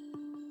to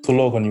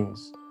local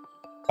news.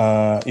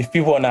 If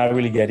people are not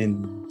really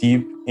getting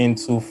deep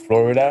into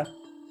Florida,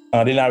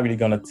 they're not really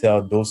going to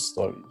tell those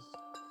stories.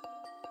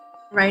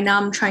 Right now,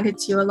 I'm trying to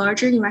do a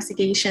larger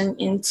investigation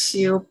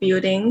into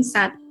buildings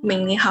that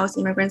mainly house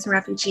immigrants and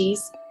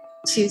refugees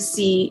to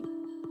see,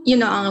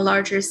 on a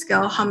larger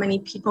scale, how many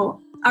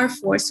people are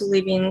forced to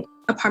live in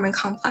apartment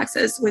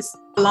complexes with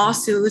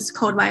lawsuits,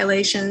 code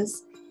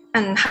violations,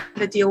 and how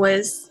to deal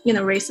with,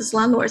 racist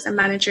landlords and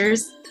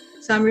managers.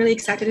 So I'm really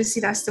excited to see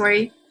that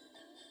story.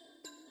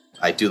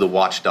 I do the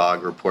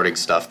watchdog reporting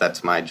stuff.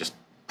 That's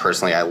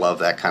personally, I love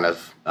that kind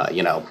of,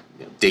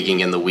 digging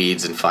in the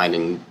weeds and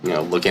finding,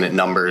 looking at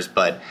numbers.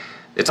 But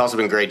it's also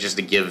been great just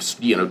to give,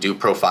 do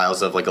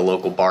profiles of like a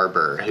local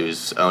barber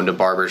who's owned a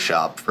barber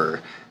shop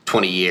for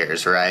 20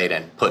 years, right?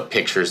 And put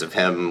pictures of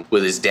him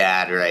with his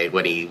dad, right?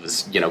 When he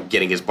was,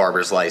 getting his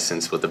barber's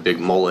license with a big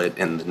mullet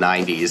in the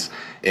 90s.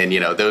 And,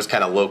 those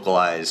kind of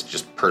localized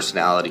just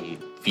personality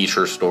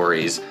feature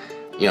stories,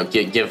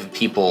 give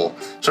people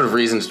sort of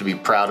reasons to be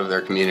proud of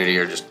their community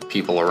or just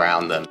people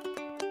around them.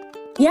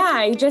 Yeah,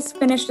 I just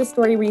finished a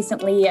story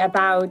recently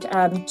about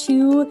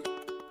 2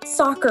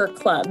 soccer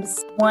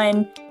clubs,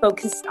 one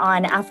focused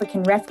on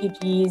African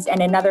refugees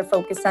and another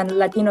focused on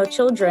Latino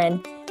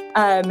children,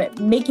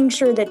 making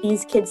sure that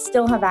these kids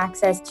still have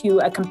access to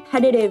a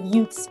competitive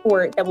youth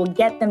sport that will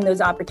get them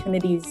those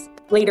opportunities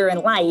later in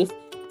life,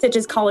 such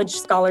as college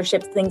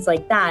scholarships, things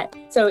like that.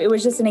 So it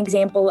was just an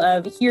example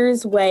of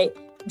here's what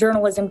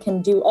journalism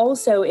can do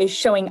also is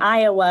showing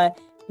Iowa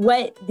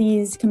what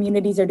these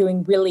communities are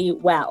doing really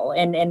well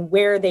and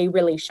where they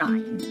really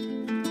shine.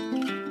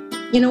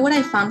 What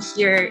I found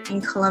here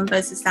in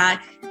Columbus is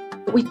that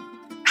we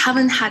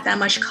haven't had that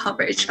much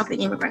coverage of the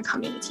immigrant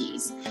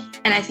communities.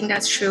 And I think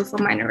that's true for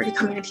minority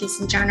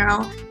communities in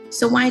general.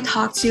 So when I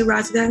talk to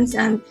residents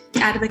and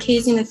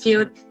advocates in the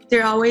field,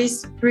 they're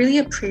always really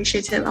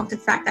appreciative of the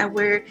fact that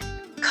we're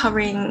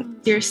covering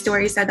their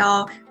stories at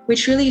all,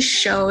 which really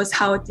shows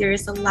how there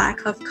is a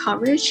lack of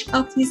coverage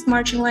of these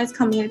marginalized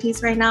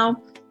communities right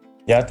now.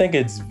 Yeah, I think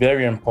it's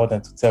very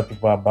important to tell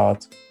people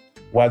about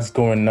what's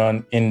going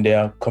on in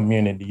their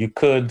community. You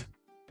could,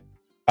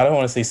 I don't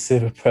want to say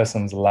save a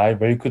person's life,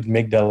 but you could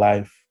make their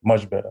life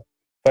much better.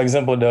 For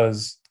example,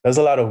 there's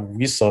a lot of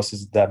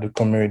resources that the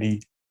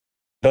community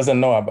doesn't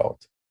know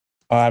about.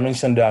 I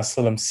mentioned the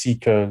asylum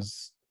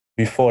seekers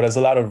before. There's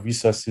a lot of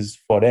resources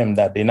for them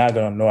that they're not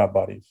going to know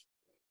about if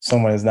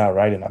someone is not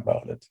writing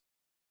about it.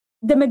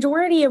 The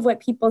majority of what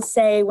people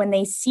say when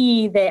they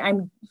see that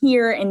I'm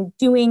here and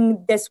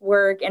doing this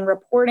work and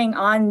reporting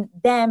on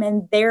them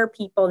and their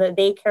people that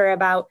they care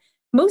about,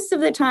 most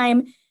of the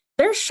time,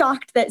 they're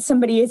shocked that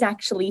somebody is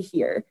actually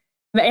here.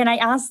 And I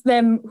ask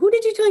them, who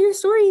did you tell your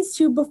stories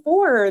to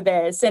before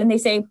this? And they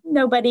say,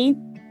 nobody.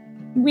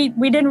 We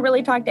didn't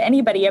really talk to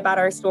anybody about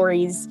our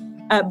stories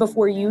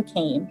before you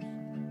came.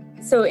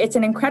 So it's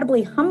an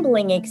incredibly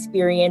humbling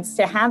experience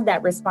to have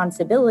that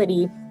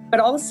responsibility, but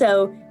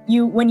also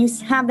when you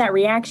have that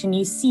reaction,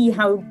 you see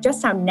how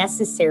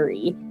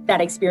necessary that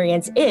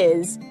experience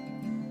is.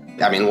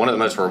 One of the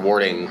most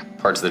rewarding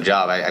parts of the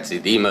job, I'd say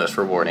the most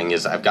rewarding,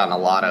 is I've gotten a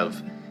lot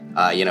of,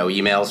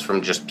 emails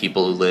from just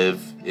people who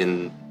live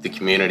in the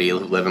community, who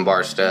live in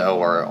Barstow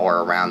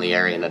or around the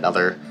area in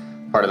another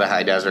part of the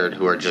high desert,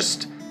 who are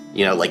just,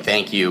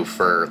 thank you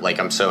for,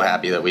 I'm so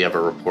happy that we have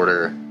a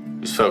reporter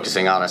who's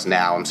focusing on us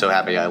now. I'm so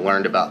happy I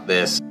learned about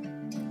this.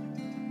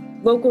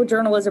 Local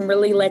journalism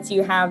really lets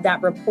you have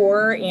that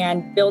rapport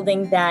and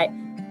building that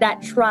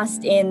that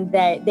trust in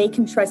that they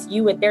can trust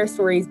you with their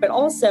stories, but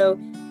also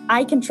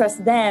I can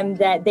trust them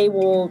that they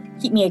will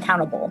keep me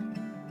accountable.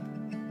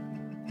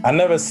 I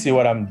never see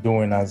what I'm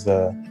doing as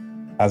a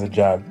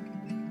job,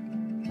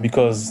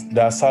 because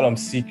the asylum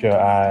seeker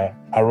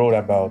I wrote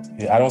about,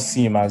 I don't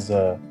see him as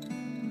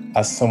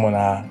someone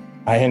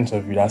I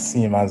interviewed. I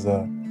see him as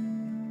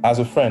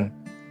a friend.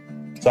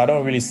 So I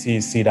don't really see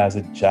it as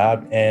a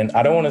job. And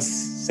I don't want to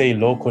say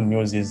local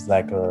news is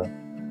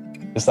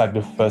it's like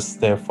the first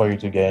step for you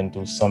to get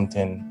into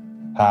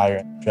something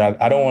higher.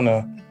 I don't want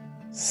to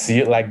see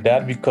it like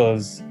that,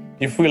 because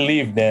if we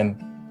leave, then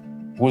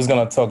who's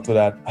going to talk to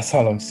that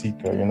asylum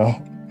seeker, you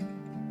know?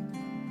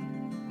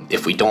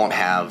 If we don't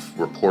have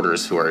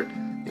reporters who are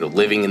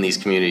living in these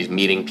communities,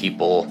 meeting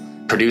people,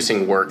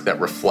 producing work that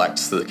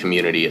reflects the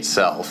community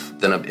itself,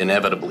 then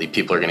inevitably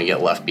people are going to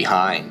get left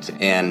behind.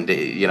 And,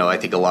 I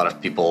think a lot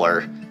of people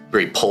are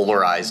very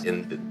polarized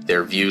in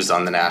their views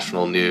on the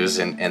national news,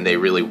 and they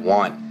really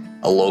want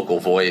a local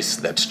voice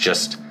that's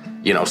just,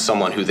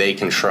 someone who they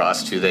can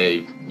trust, who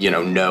they,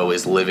 know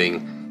is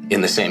living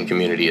in the same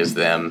community as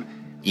them,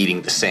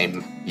 eating the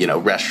same,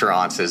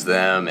 restaurants as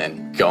them,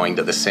 and going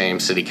to the same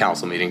city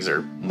council meetings,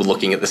 or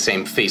looking at the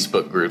same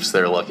Facebook groups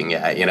they're looking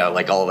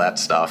at, all that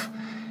stuff,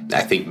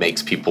 I think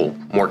makes people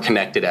more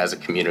connected as a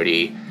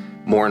community,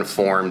 more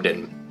informed,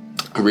 and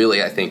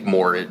really, I think,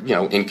 more,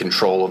 in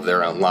control of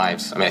their own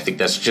lives. I mean, I think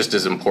that's just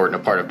as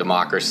important a part of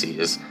democracy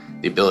is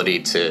the ability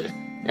to,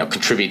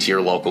 contribute to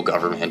your local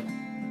government.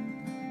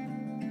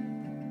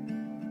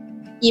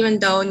 Even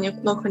though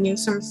local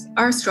newsrooms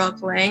are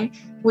struggling,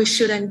 we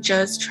shouldn't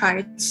just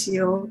try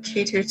to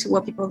cater to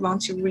what people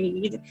want to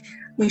read.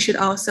 We should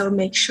also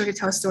make sure to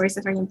tell stories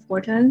that are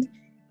important,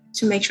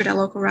 to make sure that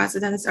local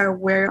residents are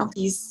aware of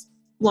these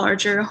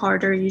larger,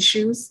 harder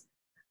issues.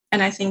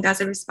 And I think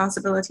that's a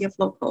responsibility of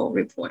local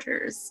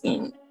reporters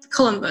in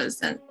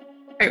Columbus and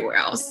everywhere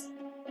else.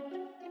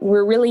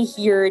 We're really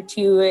here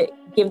to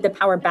give the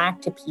power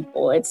back to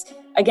people. It's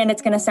going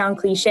to sound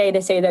cliche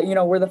to say that,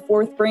 we're the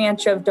fourth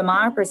branch of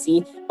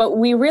democracy, but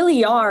we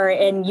really are.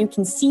 And you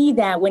can see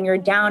that when you're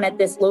down at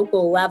this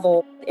local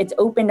level. It's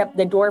opened up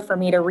the door for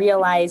me to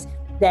realize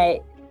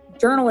that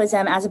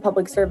journalism as a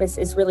public service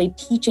is really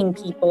teaching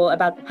people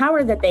about the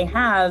power that they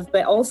have,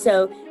 but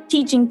also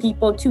teaching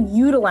people to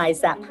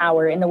utilize that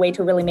power in the way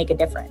to really make a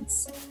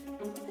difference.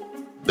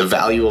 The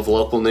value of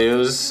local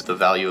news, the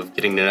value of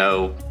getting to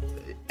know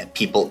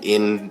people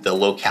in the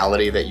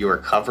locality that you are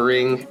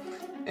covering,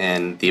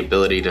 and the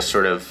ability to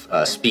sort of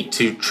speak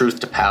to truth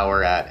to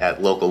power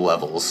at local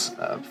levels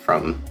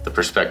from the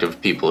perspective of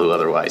people who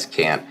otherwise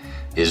can't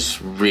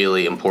is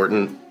really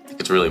important. I think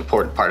it's a really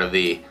important part of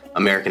the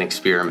American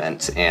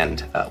experiment,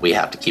 and we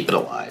have to keep it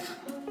alive.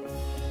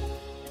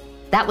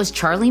 That was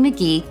Charlie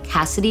McGee,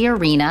 Cassidy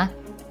Arena,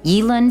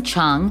 Yilun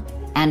Chung,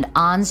 and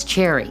Ans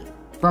Cherry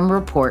from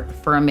Report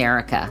for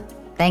America.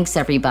 Thanks,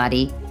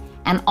 everybody.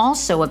 And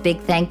also a big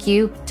thank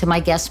you to my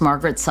guest,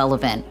 Margaret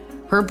Sullivan.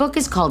 Her book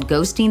is called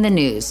Ghosting the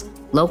News,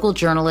 Local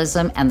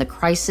Journalism and the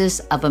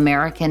Crisis of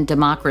American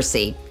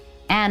Democracy.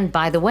 And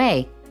by the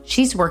way,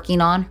 she's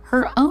working on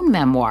her own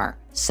memoir,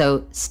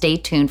 so stay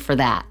tuned for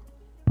that.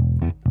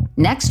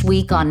 Next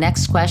week on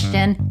Next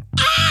Question,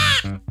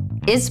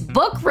 it's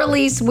book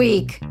release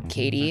week.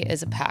 Katie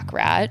is a pack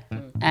rat,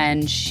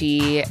 and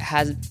she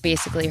has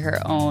basically her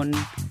own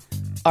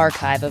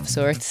archive of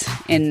sorts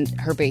in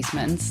her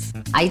basements.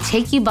 I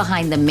take you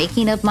behind the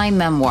making of my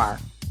memoir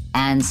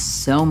and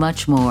so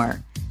much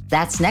more.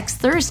 That's next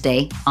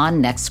Thursday on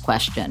Next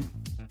Question.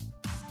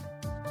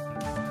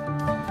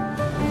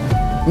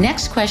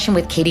 Next Question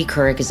with Katie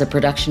Couric is a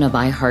production of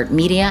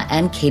iHeartMedia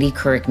and Katie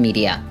Couric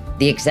Media.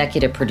 The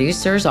executive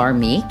producers are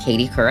me,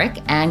 Katie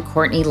Couric, and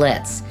Courtney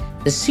Litz.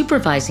 The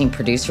supervising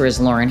producer is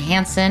Lauren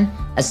Hansen.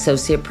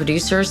 Associate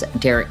producers,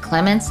 Derek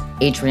Clements,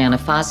 Adriana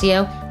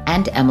Fazio,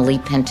 and Emily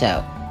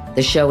Pinto.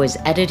 The show is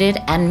edited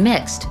and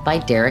mixed by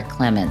Derek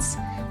Clements.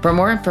 For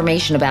more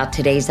information about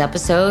today's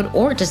episode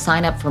or to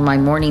sign up for my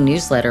morning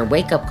newsletter,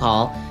 Wake Up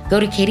Call, go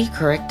to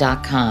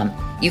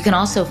katiecouric.com. You can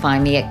also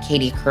find me at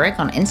Katie Couric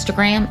on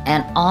Instagram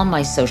and all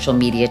my social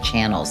media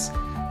channels.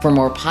 For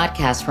more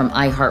podcasts from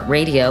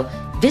iHeartRadio,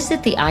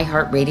 visit the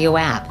iHeartRadio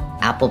app,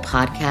 Apple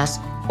Podcasts,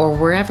 or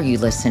wherever you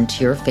listen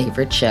to your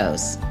favorite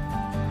shows.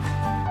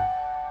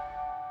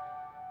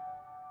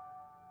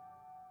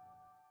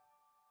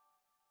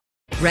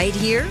 Right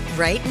here,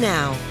 right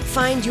now.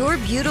 Find your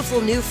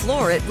beautiful new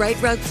floor at Right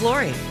Rug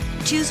Flooring.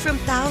 Choose from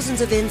thousands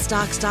of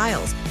in-stock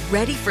styles,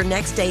 ready for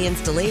next day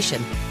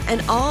installation,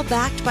 and all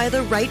backed by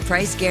the right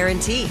price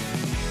guarantee.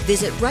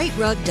 Visit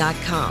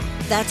rightrug.com.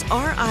 That's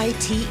RITERUG.com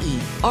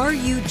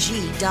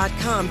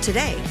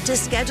today to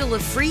schedule a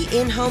free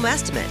in-home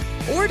estimate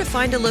or to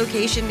find a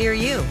location near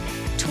you.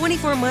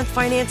 24-month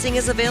financing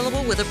is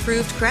available with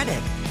approved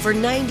credit. For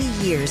 90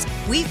 years,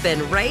 we've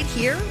been right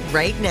here,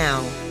 right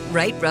now.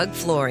 Right Rug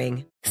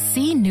Flooring.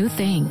 See new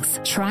things,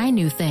 try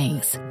new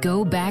things,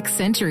 go back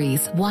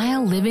centuries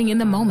while living in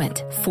the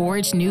moment,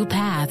 forge new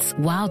paths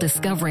while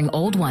discovering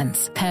old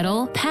ones,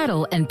 pedal,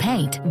 paddle, and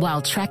paint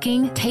while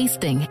trekking,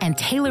 tasting, and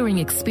tailoring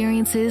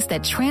experiences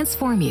that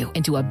transform you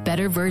into a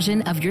better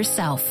version of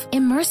yourself.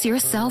 Immerse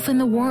yourself in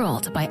the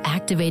world by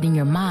activating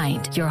your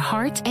mind, your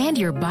heart, and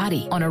your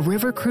body on a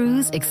river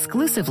cruise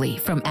exclusively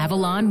from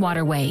Avalon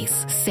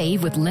Waterways.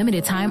 Save with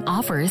limited time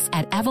offers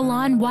at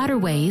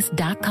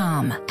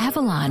AvalonWaterways.com.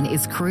 Avalon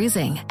is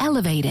cruising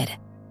elevated.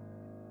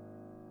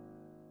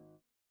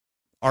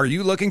 Are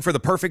you looking for the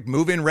perfect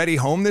move-in ready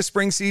home this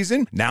spring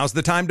season? Now's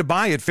the time to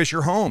buy at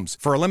Fisher Homes.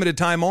 For a limited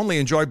time only,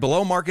 enjoy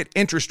below-market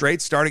interest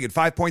rates starting at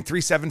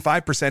 5.375%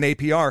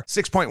 APR,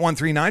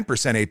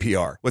 6.139%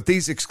 APR. With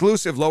these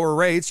exclusive lower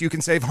rates, you can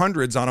save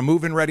hundreds on a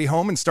move-in ready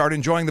home and start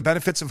enjoying the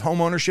benefits of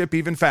home ownership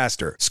even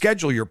faster.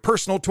 Schedule your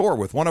personal tour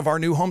with one of our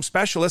new home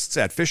specialists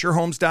at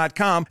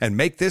FisherHomes.com and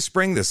make this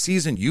spring the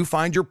season you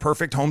find your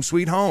perfect home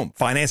sweet home.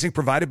 Financing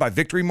provided by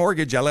Victory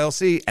Mortgage,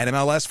 LLC,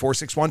 NMLS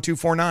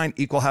 461249,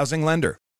 Equal Housing Lender.